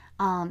 Yep.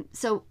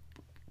 So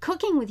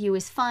cooking with you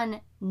is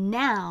fun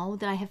now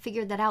that I have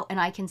figured that out, and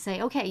I can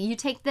say, okay, you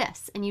take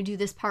this and you do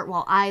this part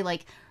while I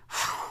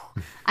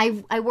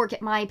I work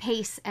at my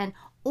pace,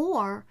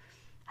 or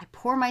I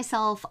pour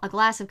myself a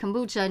glass of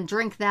kombucha and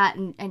drink that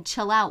and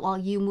chill out while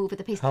you move at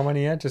the pace. How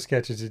many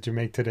Etch-a-Sketches did you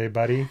make today,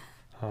 buddy?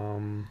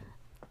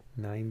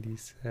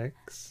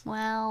 96.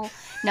 Well,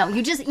 no,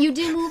 you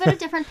do move at a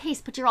different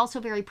pace, but you're also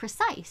very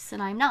precise,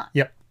 and I'm not.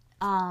 Yep.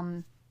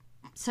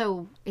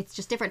 So it's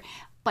just different.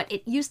 But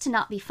it used to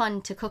not be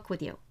fun to cook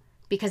with you,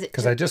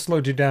 because I just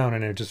slowed you down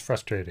and it just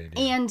frustrated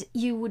you. and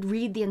you would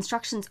read the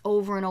instructions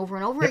over and over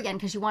and over again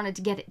because you wanted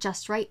to get it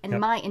just right. And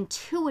my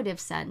intuitive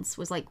sense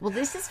was like, well,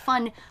 this is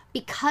fun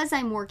because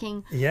I'm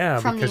working from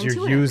because the you're intuitive.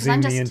 'Cause using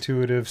I'm the just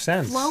intuitive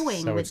sense.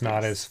 flowing So with it's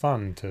not this. as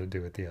fun to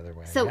do it the other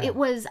way. So Yeah. it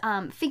was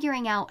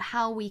figuring out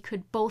how we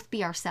could both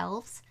be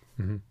ourselves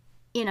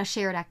in a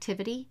shared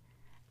activity.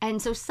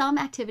 And so some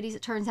activities,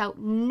 it turns out,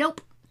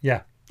 nope,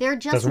 Yeah. they're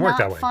just Doesn't work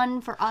that not way.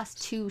 fun for us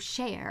to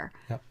share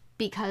Yep.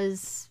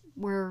 because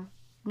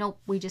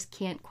we just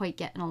can't quite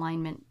get an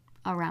alignment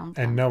around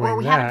them. And knowing or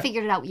we haven't that-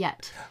 figured it out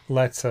yet.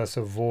 Lets us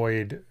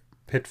avoid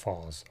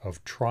pitfalls of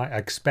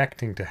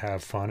expecting to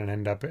have fun and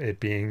end up it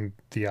being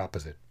the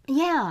opposite.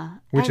 Yeah.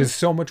 Which and is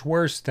so much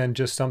worse than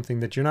just something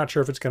that you're not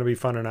sure if it's going to be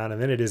fun or not,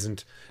 and then it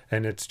isn't,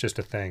 and it's just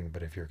a thing.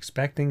 But if you're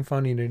expecting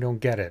fun and you don't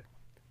get it,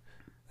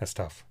 that's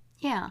tough.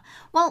 Yeah.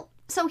 Well,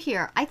 so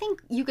here, I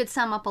think you could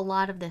sum up a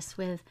lot of this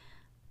with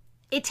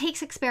it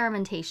takes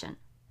experimentation.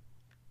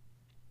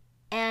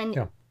 And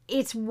Yeah.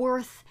 it's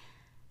worth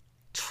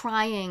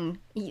trying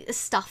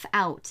stuff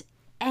out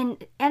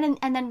and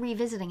then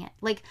revisiting it.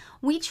 Like,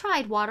 we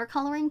tried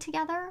watercoloring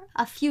together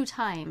a few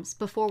times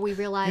before we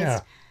realized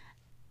Yeah.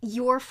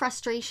 your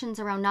frustrations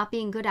around not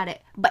being good at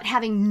it, but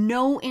having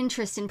no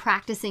interest in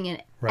practicing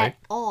it Right. at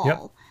all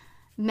Yep.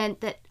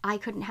 meant that I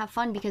couldn't have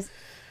fun because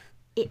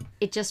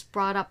it just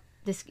brought up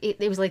this, it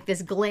was like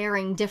this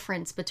glaring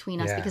difference between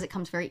us Yeah. because it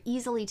comes very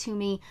easily to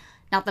me.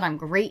 Not that I'm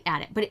great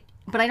at it,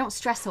 but I don't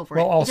stress over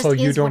Well, it. It also,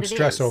 just you is what don't it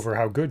stress is. over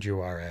how good you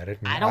are at it.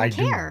 And I don't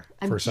do care.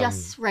 I'm for some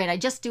just right. I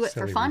just do it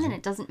for silly fun, reason. and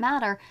it doesn't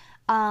matter.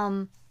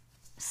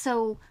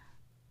 So,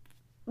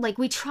 like,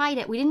 we tried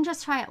it. We didn't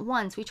just try it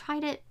once. We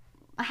tried it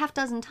a half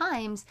dozen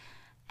times,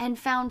 and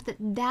found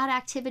that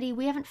activity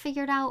we haven't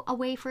figured out a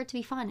way for it to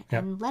be fun.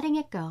 Yep. And letting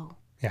it go.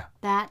 Yeah.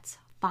 That's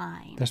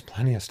fine. There's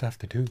plenty of stuff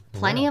to do.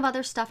 Plenty of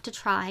other stuff to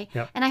try.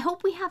 Yep. And I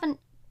hope we haven't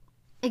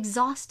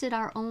exhausted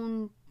our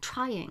own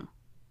trying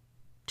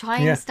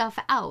Yeah. stuff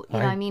out.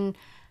 I mean,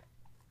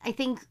 I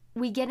think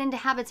we get into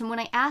habits. And when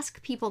I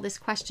ask people this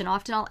question,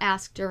 often I'll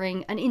ask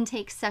during an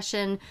intake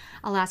session,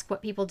 I'll ask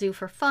what people do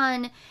for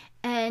fun.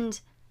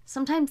 And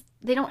sometimes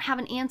they don't have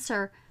an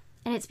answer.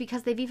 And it's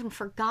because they've even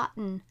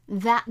forgotten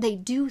that they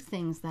do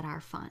things that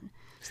are fun.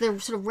 So they're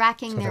sort of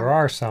racking So their there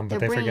are some, but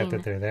they their forget brain.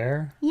 that they're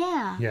there.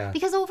 Yeah. Yeah.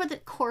 Because over the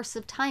course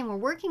of time, we're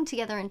working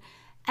together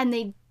and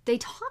they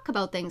talk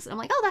about things. And I'm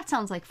like, oh, that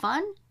sounds like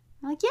fun.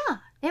 I'm like, yeah,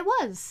 it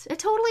was. It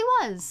totally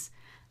was.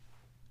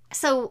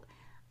 So,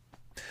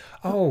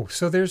 Oh,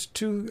 so there's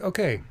two.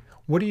 Okay.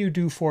 What do you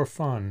do for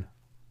fun?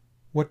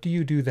 What do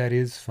you do that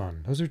is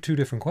fun? Those are two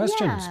different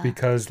questions Yeah.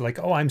 because, like,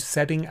 oh, I'm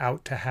setting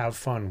out to have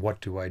fun.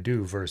 What do I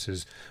do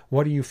versus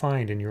what do you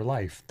find in your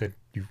life that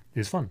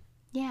is fun?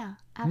 yeah,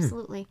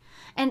 absolutely.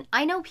 And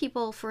I know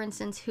people, for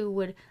instance, who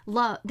would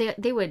love,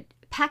 they would,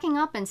 packing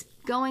up and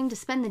going to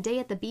spend the day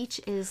at the beach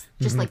is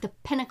just like the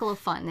pinnacle of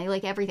fun. They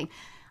like everything.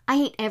 I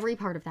hate every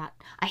part of that.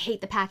 I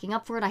hate the packing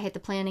up for it. I hate the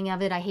planning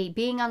of it. I hate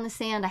being on the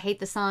sand. I hate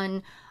the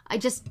sun. I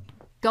just,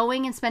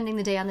 going and spending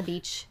the day on the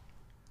beach,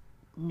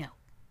 no.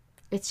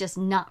 It's just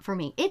not for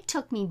me. It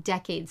took me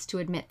decades to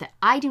admit that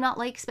I do not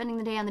like spending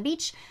the day on the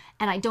beach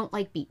and I don't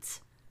like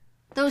beats.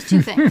 Those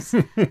two things.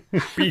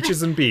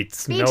 Beaches and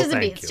beats. No, Beaches and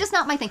thank beats. you. Just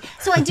not my thing.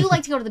 So I do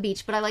like to go to the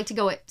beach, but I like to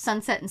go at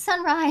sunset and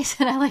sunrise,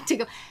 and I like to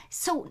go.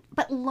 So,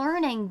 but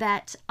learning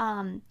that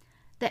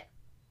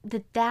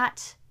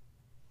that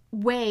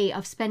way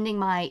of spending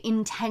my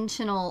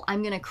intentional,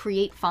 I'm going to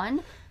create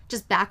fun,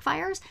 just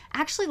backfires,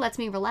 actually lets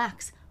me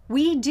relax.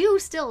 We do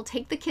still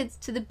take the kids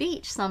to the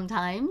beach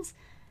sometimes,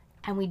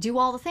 and we do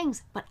all the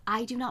things, but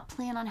I do not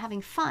plan on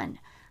having fun.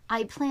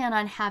 I plan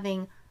on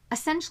having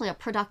essentially a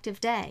productive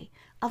day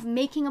of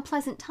making a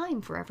pleasant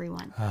time for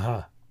everyone.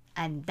 Uh-huh.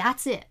 And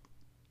that's it.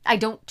 I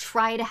don't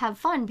try to have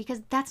fun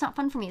because that's not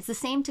fun for me. It's the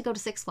same to go to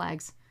Six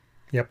Flags.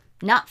 Yep.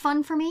 Not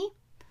fun for me.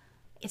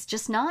 It's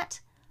just not.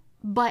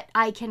 But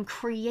I can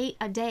create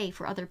a day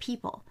for other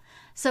people.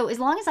 So as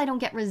long as I don't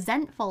get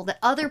resentful that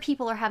other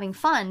people are having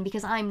fun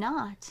because I'm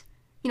not,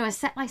 I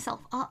set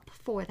myself up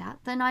for that,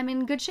 then I'm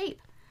in good shape.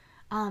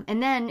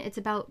 And then it's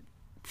about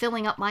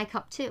filling up my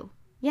cup too.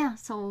 Yeah,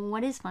 so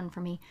what is fun for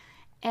me?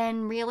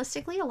 And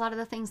realistically, a lot of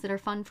the things that are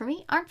fun for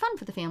me aren't fun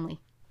for the family.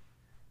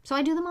 So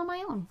I do them on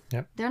my own.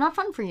 Yep. They're not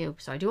fun for you,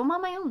 so I do them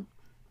on my own.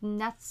 And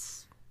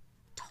that's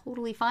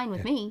totally fine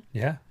with me.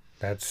 Yeah.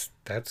 That's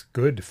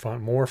good.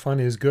 Fun. More fun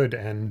is good.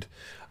 And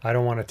I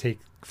don't want to take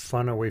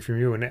fun away from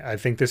you. And I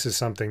think this is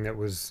something that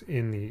was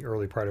in the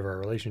early part of our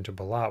relationship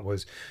a lot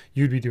was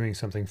you'd be doing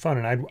something fun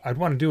and I'd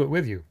want to do it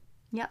with you.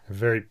 Yep. A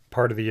very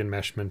part of the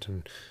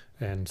enmeshment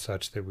and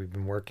such that we've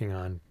been working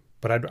on.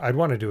 But I'd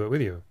want to do it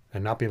with you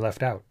and not be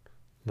left out.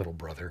 Little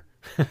brother.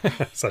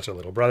 Such a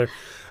little brother.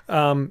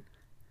 And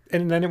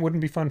then it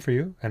wouldn't be fun for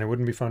you and it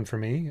wouldn't be fun for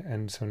me.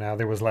 And so now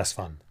there was less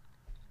fun.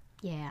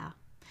 Yeah.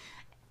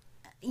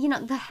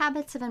 The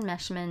habits of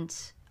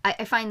enmeshment,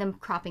 I find them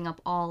cropping up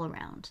all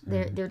around.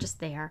 They're just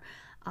there.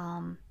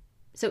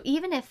 So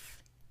even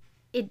if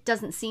it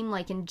doesn't seem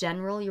like in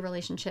general your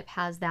relationship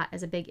has that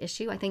as a big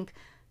issue, I think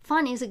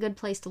fun is a good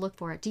place to look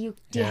for it. Do you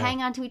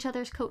hang on to each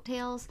other's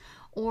coattails,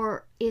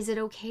 or is it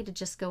okay to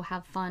just go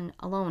have fun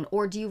alone?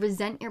 Or do you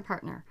resent your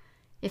partner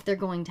if they're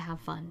going to have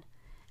fun?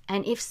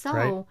 And if so,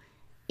 Right.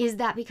 is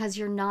that because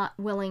you're not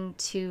willing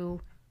to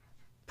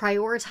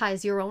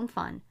prioritize your own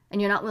fun and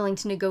you're not willing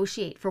to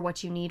negotiate for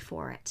what you need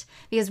for it?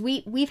 Because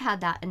we've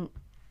had that, and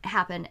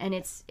happen, and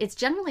it's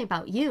generally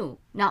about you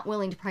not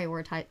willing to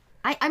prioritize.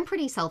 I'm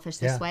pretty selfish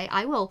this Yeah.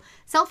 way.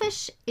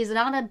 Selfish is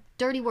not a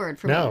dirty word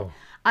for me. No.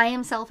 I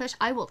am selfish.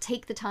 I will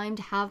take the time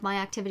to have my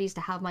activities,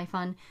 to have my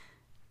fun.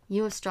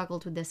 You have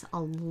struggled with this a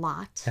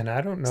lot. And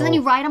I don't know. So then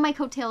you ride on my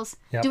coattails,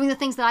 Yep. doing the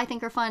things that I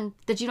think are fun,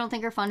 that you don't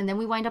think are fun, and then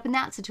we wind up in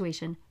that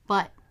situation.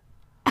 But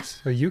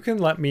So you can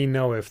let me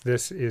know if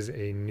this is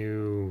a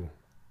new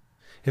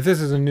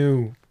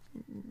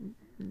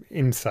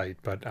insight,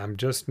 but I'm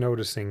just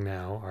noticing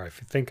now, or I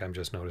think I'm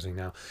just noticing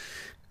now,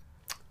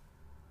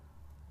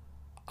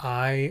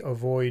 I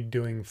avoid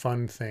doing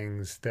fun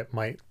things that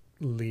might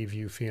leave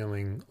you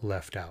feeling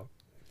left out.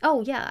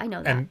 oh yeah, I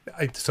know that.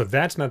 And so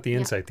that's not the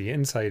insight. The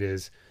insight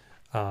is,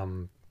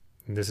 and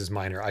this is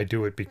minor, I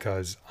do it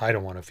because I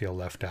don't want to feel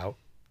left out.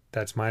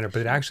 That's minor.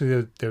 But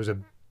actually, there's a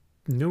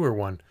newer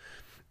one.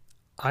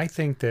 I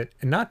think that,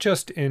 and not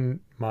just in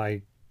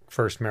my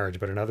first marriage,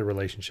 but in other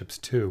relationships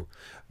too,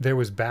 there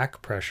was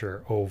back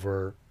pressure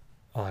over,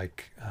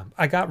 like,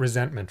 I got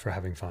resentment for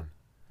having fun.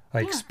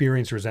 I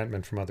experienced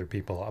resentment from other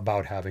people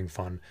about having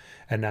fun,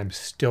 and I'm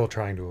still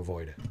trying to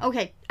avoid it.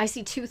 Okay, I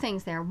see two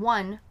things there.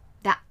 One,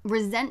 that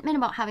resentment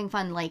about having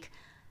fun. Like,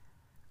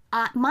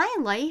 my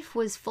life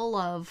was full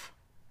of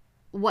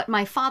what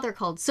my father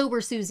called sober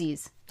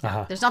Susies.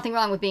 Uh-huh. There's nothing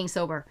wrong with being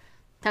sober.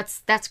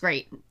 That's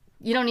great.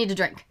 You don't need to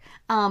drink.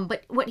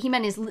 But what he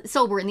meant is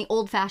sober in the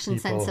old-fashioned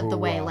People sense of the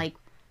who, way, like.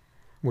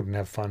 Wouldn't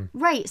have fun.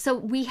 Right. So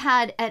we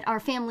had at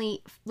our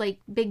family, like,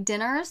 big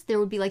dinners, there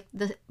would be like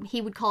he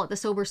would call it the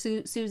sober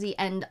Susie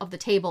end of the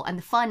table and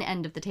the fun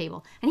end of the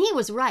table. And he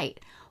was right.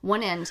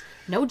 One end,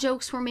 no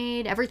jokes were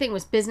made. Everything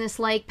was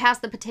businesslike.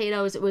 Past the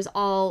potatoes, it was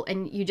all,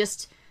 and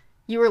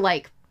you were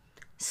like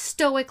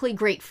stoically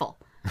grateful.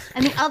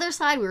 And the other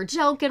side, we were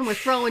joking, we're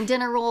throwing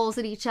dinner rolls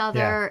at each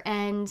other. Yeah.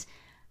 And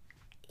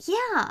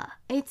yeah,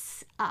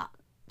 it's,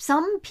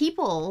 some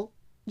people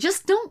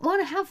just don't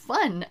want to have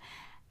fun.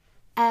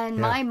 And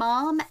my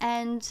mom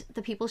and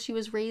the people she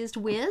was raised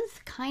with,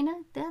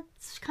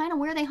 that's kind of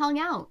where they hung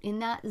out, in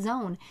that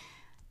zone.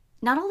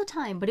 Not all the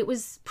time, but it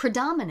was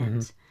predominant.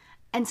 Mm-hmm.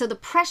 And so the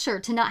pressure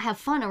to not have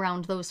fun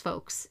around those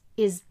folks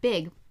is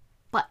big.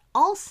 But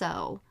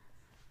also,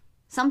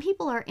 some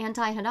people are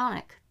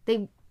anti-hedonic.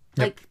 They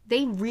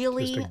they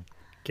really, Just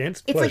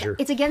against it's pleasure. like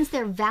it's against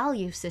their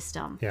value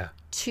system Yeah.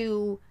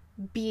 to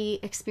be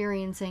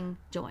experiencing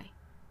joy.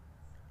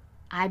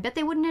 I bet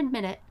they wouldn't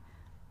admit it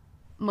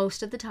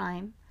most of the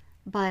time,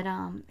 but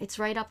it's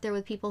right up there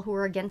with people who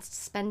are against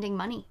spending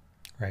money.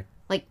 Right.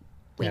 Like,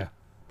 wait, Yeah.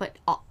 but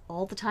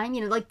all the time,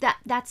 like that.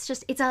 That's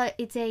just it's a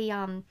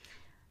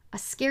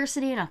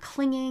scarcity and a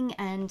clinging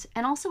and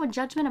also a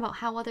judgment about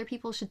how other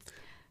people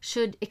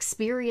should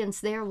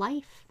experience their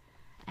life.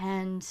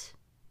 And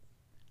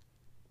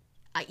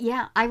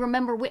I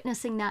remember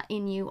witnessing that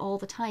in you all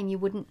the time. You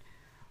wouldn't.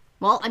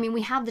 Well, I mean,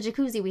 we have the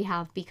jacuzzi we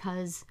have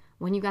because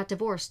when you got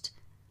divorced,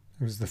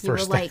 It was the you were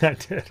first thing like, I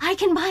did. I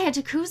can buy a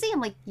jacuzzi?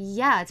 I'm like,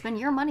 yeah, it's been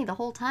your money the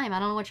whole time. I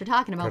don't know what you're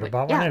talking about. Could have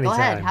But bought one yeah, go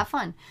ahead. anytime. Have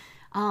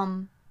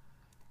fun.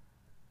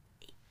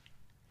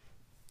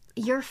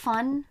 Your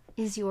fun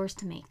is yours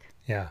to make.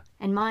 Yeah.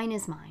 And mine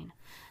is mine.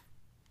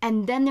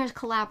 And then there's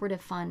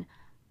collaborative fun.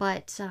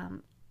 But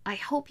I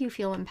hope you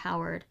feel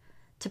empowered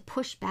to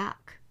push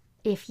back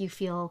if you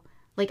feel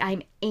like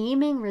I'm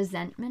aiming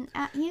resentment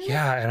at you.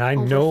 Yeah, and I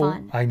over know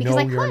fun. I Because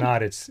know I you're could.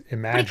 not. It's But it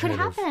imaginative. could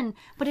happen.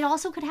 But it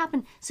also could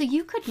happen. So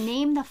you could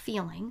name the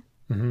feeling.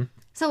 Mm-hmm.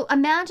 So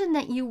imagine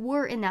that you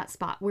were in that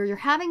spot where you're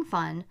having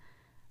fun.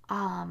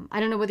 I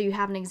don't know whether you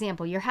have an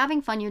example. You're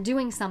having fun. You're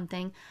doing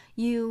something.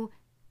 You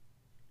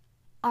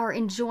are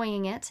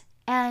enjoying it.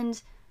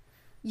 And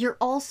you're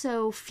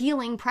also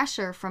feeling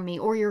pressure from me,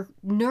 or you're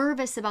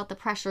nervous about the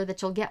pressure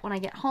that you'll get when I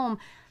get home.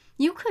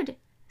 You could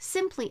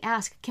simply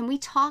ask, can we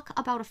talk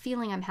about a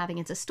feeling I'm having?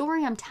 It's a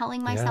story I'm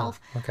telling myself.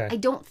 okay. I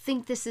don't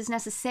think this is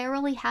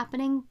necessarily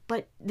happening,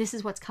 but this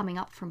is what's coming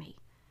up for me.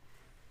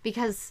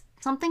 Because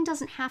something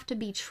doesn't have to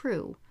be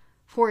true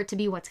for it to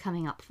be what's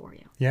coming up for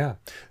you. Yeah.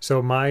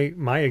 So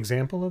my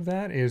example of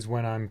that is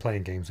when I'm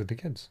playing games with the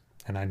kids.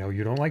 And I know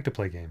you don't like to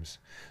play games.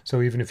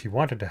 So even if you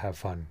wanted to have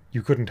fun,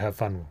 you couldn't have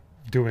fun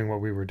doing what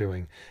we were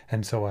doing.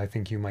 And so I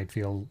think you might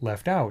feel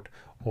left out,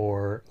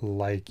 or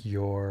like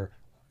you're,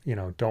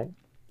 don't,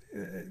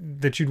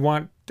 that you'd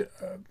want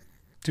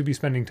to be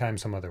spending time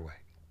some other way.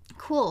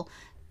 Cool.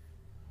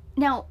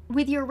 Now,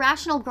 with your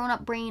rational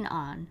grown-up brain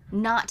on,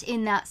 not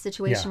in that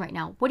situation Yeah. right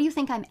now, what do you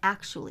think I'm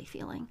actually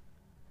feeling?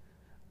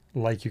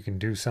 Like you can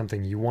do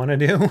something you want to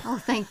do.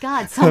 Oh, thank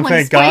God. Someone's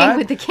Thank playing God.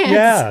 with the kids.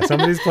 Yeah,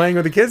 somebody's playing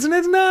with the kids and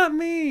it's not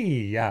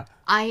me. Yeah.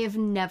 I have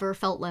never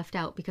felt left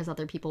out because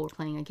other people were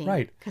playing a game.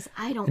 Right. Because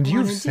I don't And want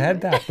you've to do said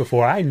it. that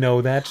before. I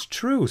know that's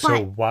true. So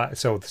But- why?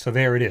 So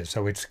there it is.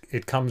 So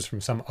it comes from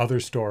some other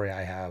story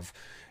I have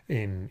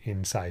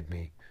inside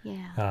me,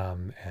 Yeah.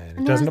 and it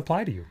there's- doesn't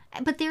apply to you.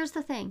 But there's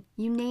the thing.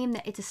 You name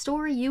that. It's a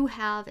story you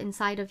have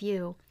inside of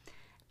you.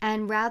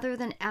 And rather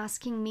than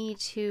asking me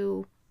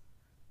to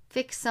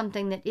fix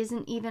something that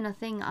isn't even a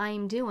thing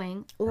I'm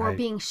doing, or Right.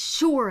 being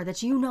sure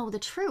that you know the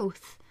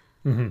truth,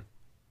 Mm-hmm.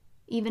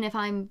 even if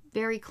I'm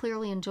very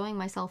clearly enjoying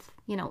myself,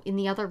 in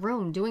the other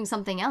room doing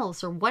something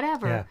else or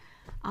whatever.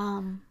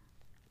 Yeah.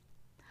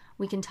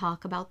 We can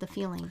talk about the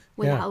feeling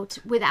Yeah.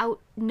 without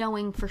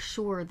knowing for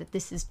sure that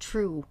this is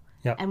true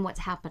Yep. and what's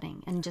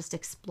happening, and just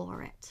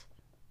explore it.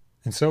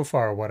 And so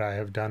far, what I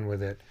have done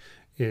with it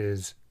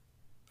is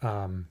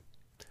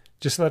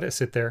just let it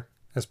sit there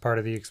as part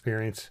of the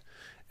experience.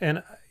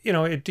 And,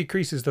 it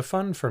decreases the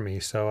fun for me.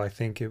 So I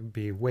think it would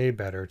be way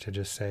better to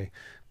just say,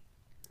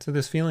 so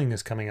this feeling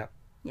is coming up.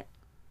 Yeah.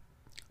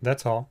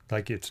 That's all.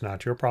 Like, it's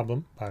not your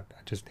problem, but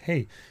just,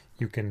 hey,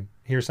 you can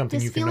hear something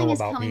This you can feeling know is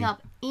about coming me.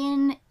 up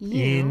in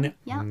you. In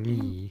Yeah.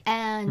 me.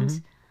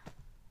 And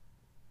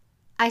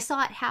I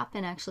saw it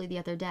happen actually the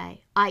other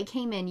day. I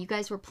came in, you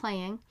guys were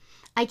playing.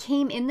 I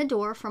came in the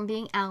door from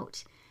being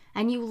out,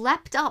 and you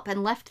leapt up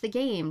and left the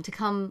game to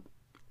come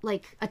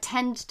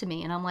attend to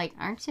me. And I'm like,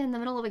 aren't you in the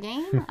middle of a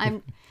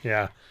game?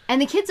 Yeah. And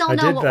the kids all I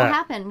know did what that. will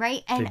happen,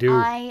 right? And They do.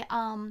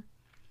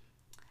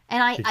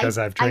 Because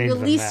I've I trained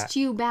them released that.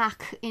 you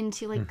back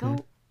into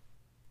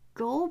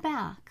go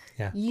back.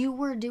 Yeah. You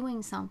were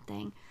doing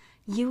something.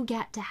 You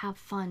get to have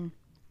fun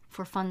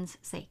for fun's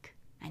sake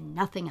and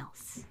nothing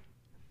else.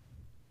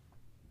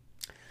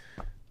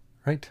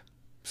 Right.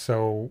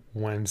 So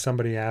when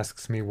somebody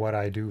asks me what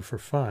I do for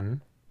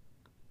fun,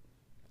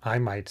 I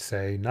might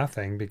say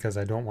nothing because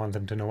I don't want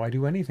them to know I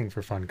do anything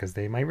for fun because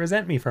they might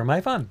resent me for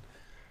my fun.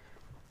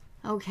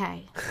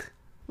 Okay.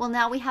 Well,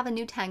 now we have a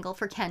new tangle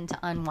for Ken to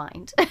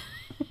unwind.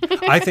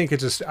 I think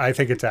it's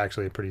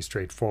actually a pretty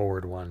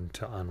straightforward one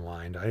to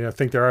unwind. I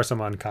think there are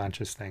some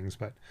unconscious things,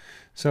 but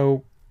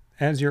so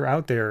as you're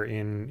out there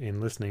in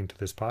listening to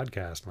this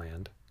podcast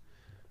land,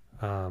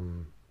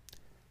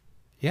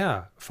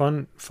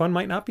 fun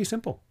might not be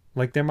simple.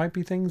 Like there might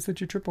be things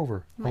that you trip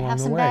over You might along have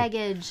the some way.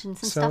 baggage and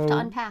some stuff to So-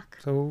 unpack.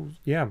 So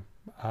yeah,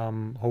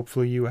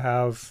 hopefully you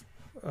have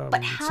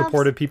But have-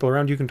 supported people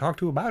around you can talk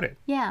to about it.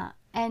 Yeah,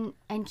 and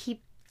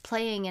keep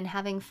playing and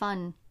having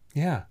fun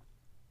Yeah,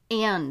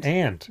 and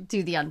and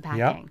do the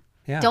unpacking.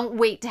 yeah, Don't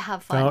wait to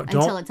have fun Don't-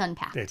 until it's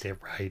unpacked. they're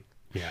right.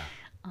 Yeah,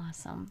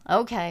 Awesome.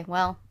 Okay,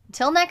 well,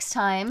 till next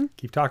time.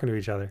 keep talking to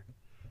each other.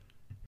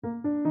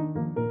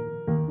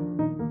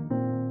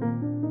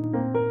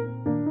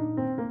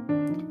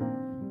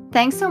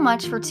 Thanks so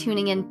much for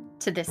tuning in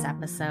to this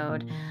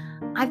episode.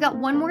 I've got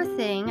one more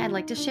thing I'd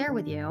like to share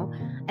with you,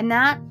 and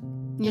that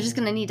you're just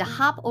going to need to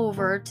hop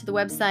over to the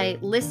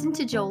website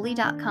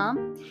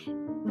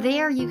listentojolie.com.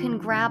 There you can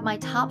grab my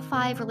top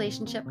 5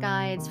 relationship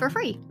guides for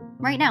free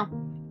right now.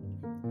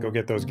 Go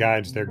get those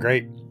guides. They're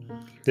great.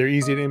 They're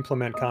easy to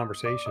implement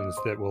conversations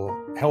that will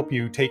help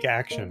you take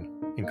action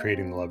in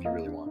creating the love you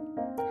really want.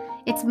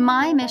 It's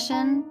my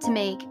mission to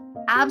make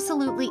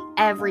absolutely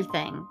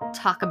everything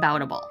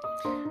talk-aboutable.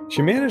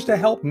 She managed to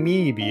help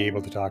me be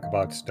able to talk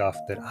about stuff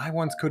that I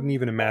once couldn't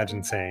even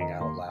imagine saying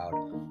out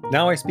loud.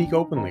 Now I speak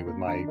openly with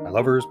my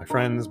lovers, my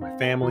friends, my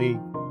family,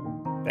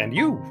 and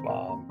you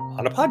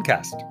on a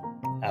podcast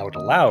out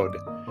loud.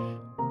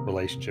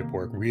 Relationship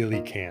work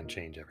really can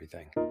change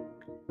everything.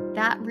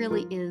 That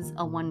really is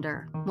a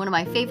wonder. One of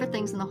my favorite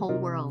things in the whole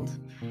world.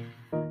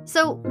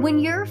 So when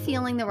you're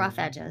feeling the rough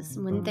edges,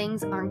 when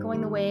things aren't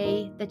going the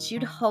way that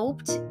you'd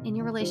hoped in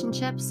your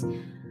relationships,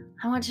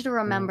 I want you to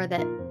remember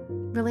that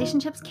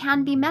relationships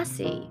can be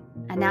messy,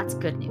 and that's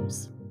good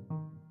news.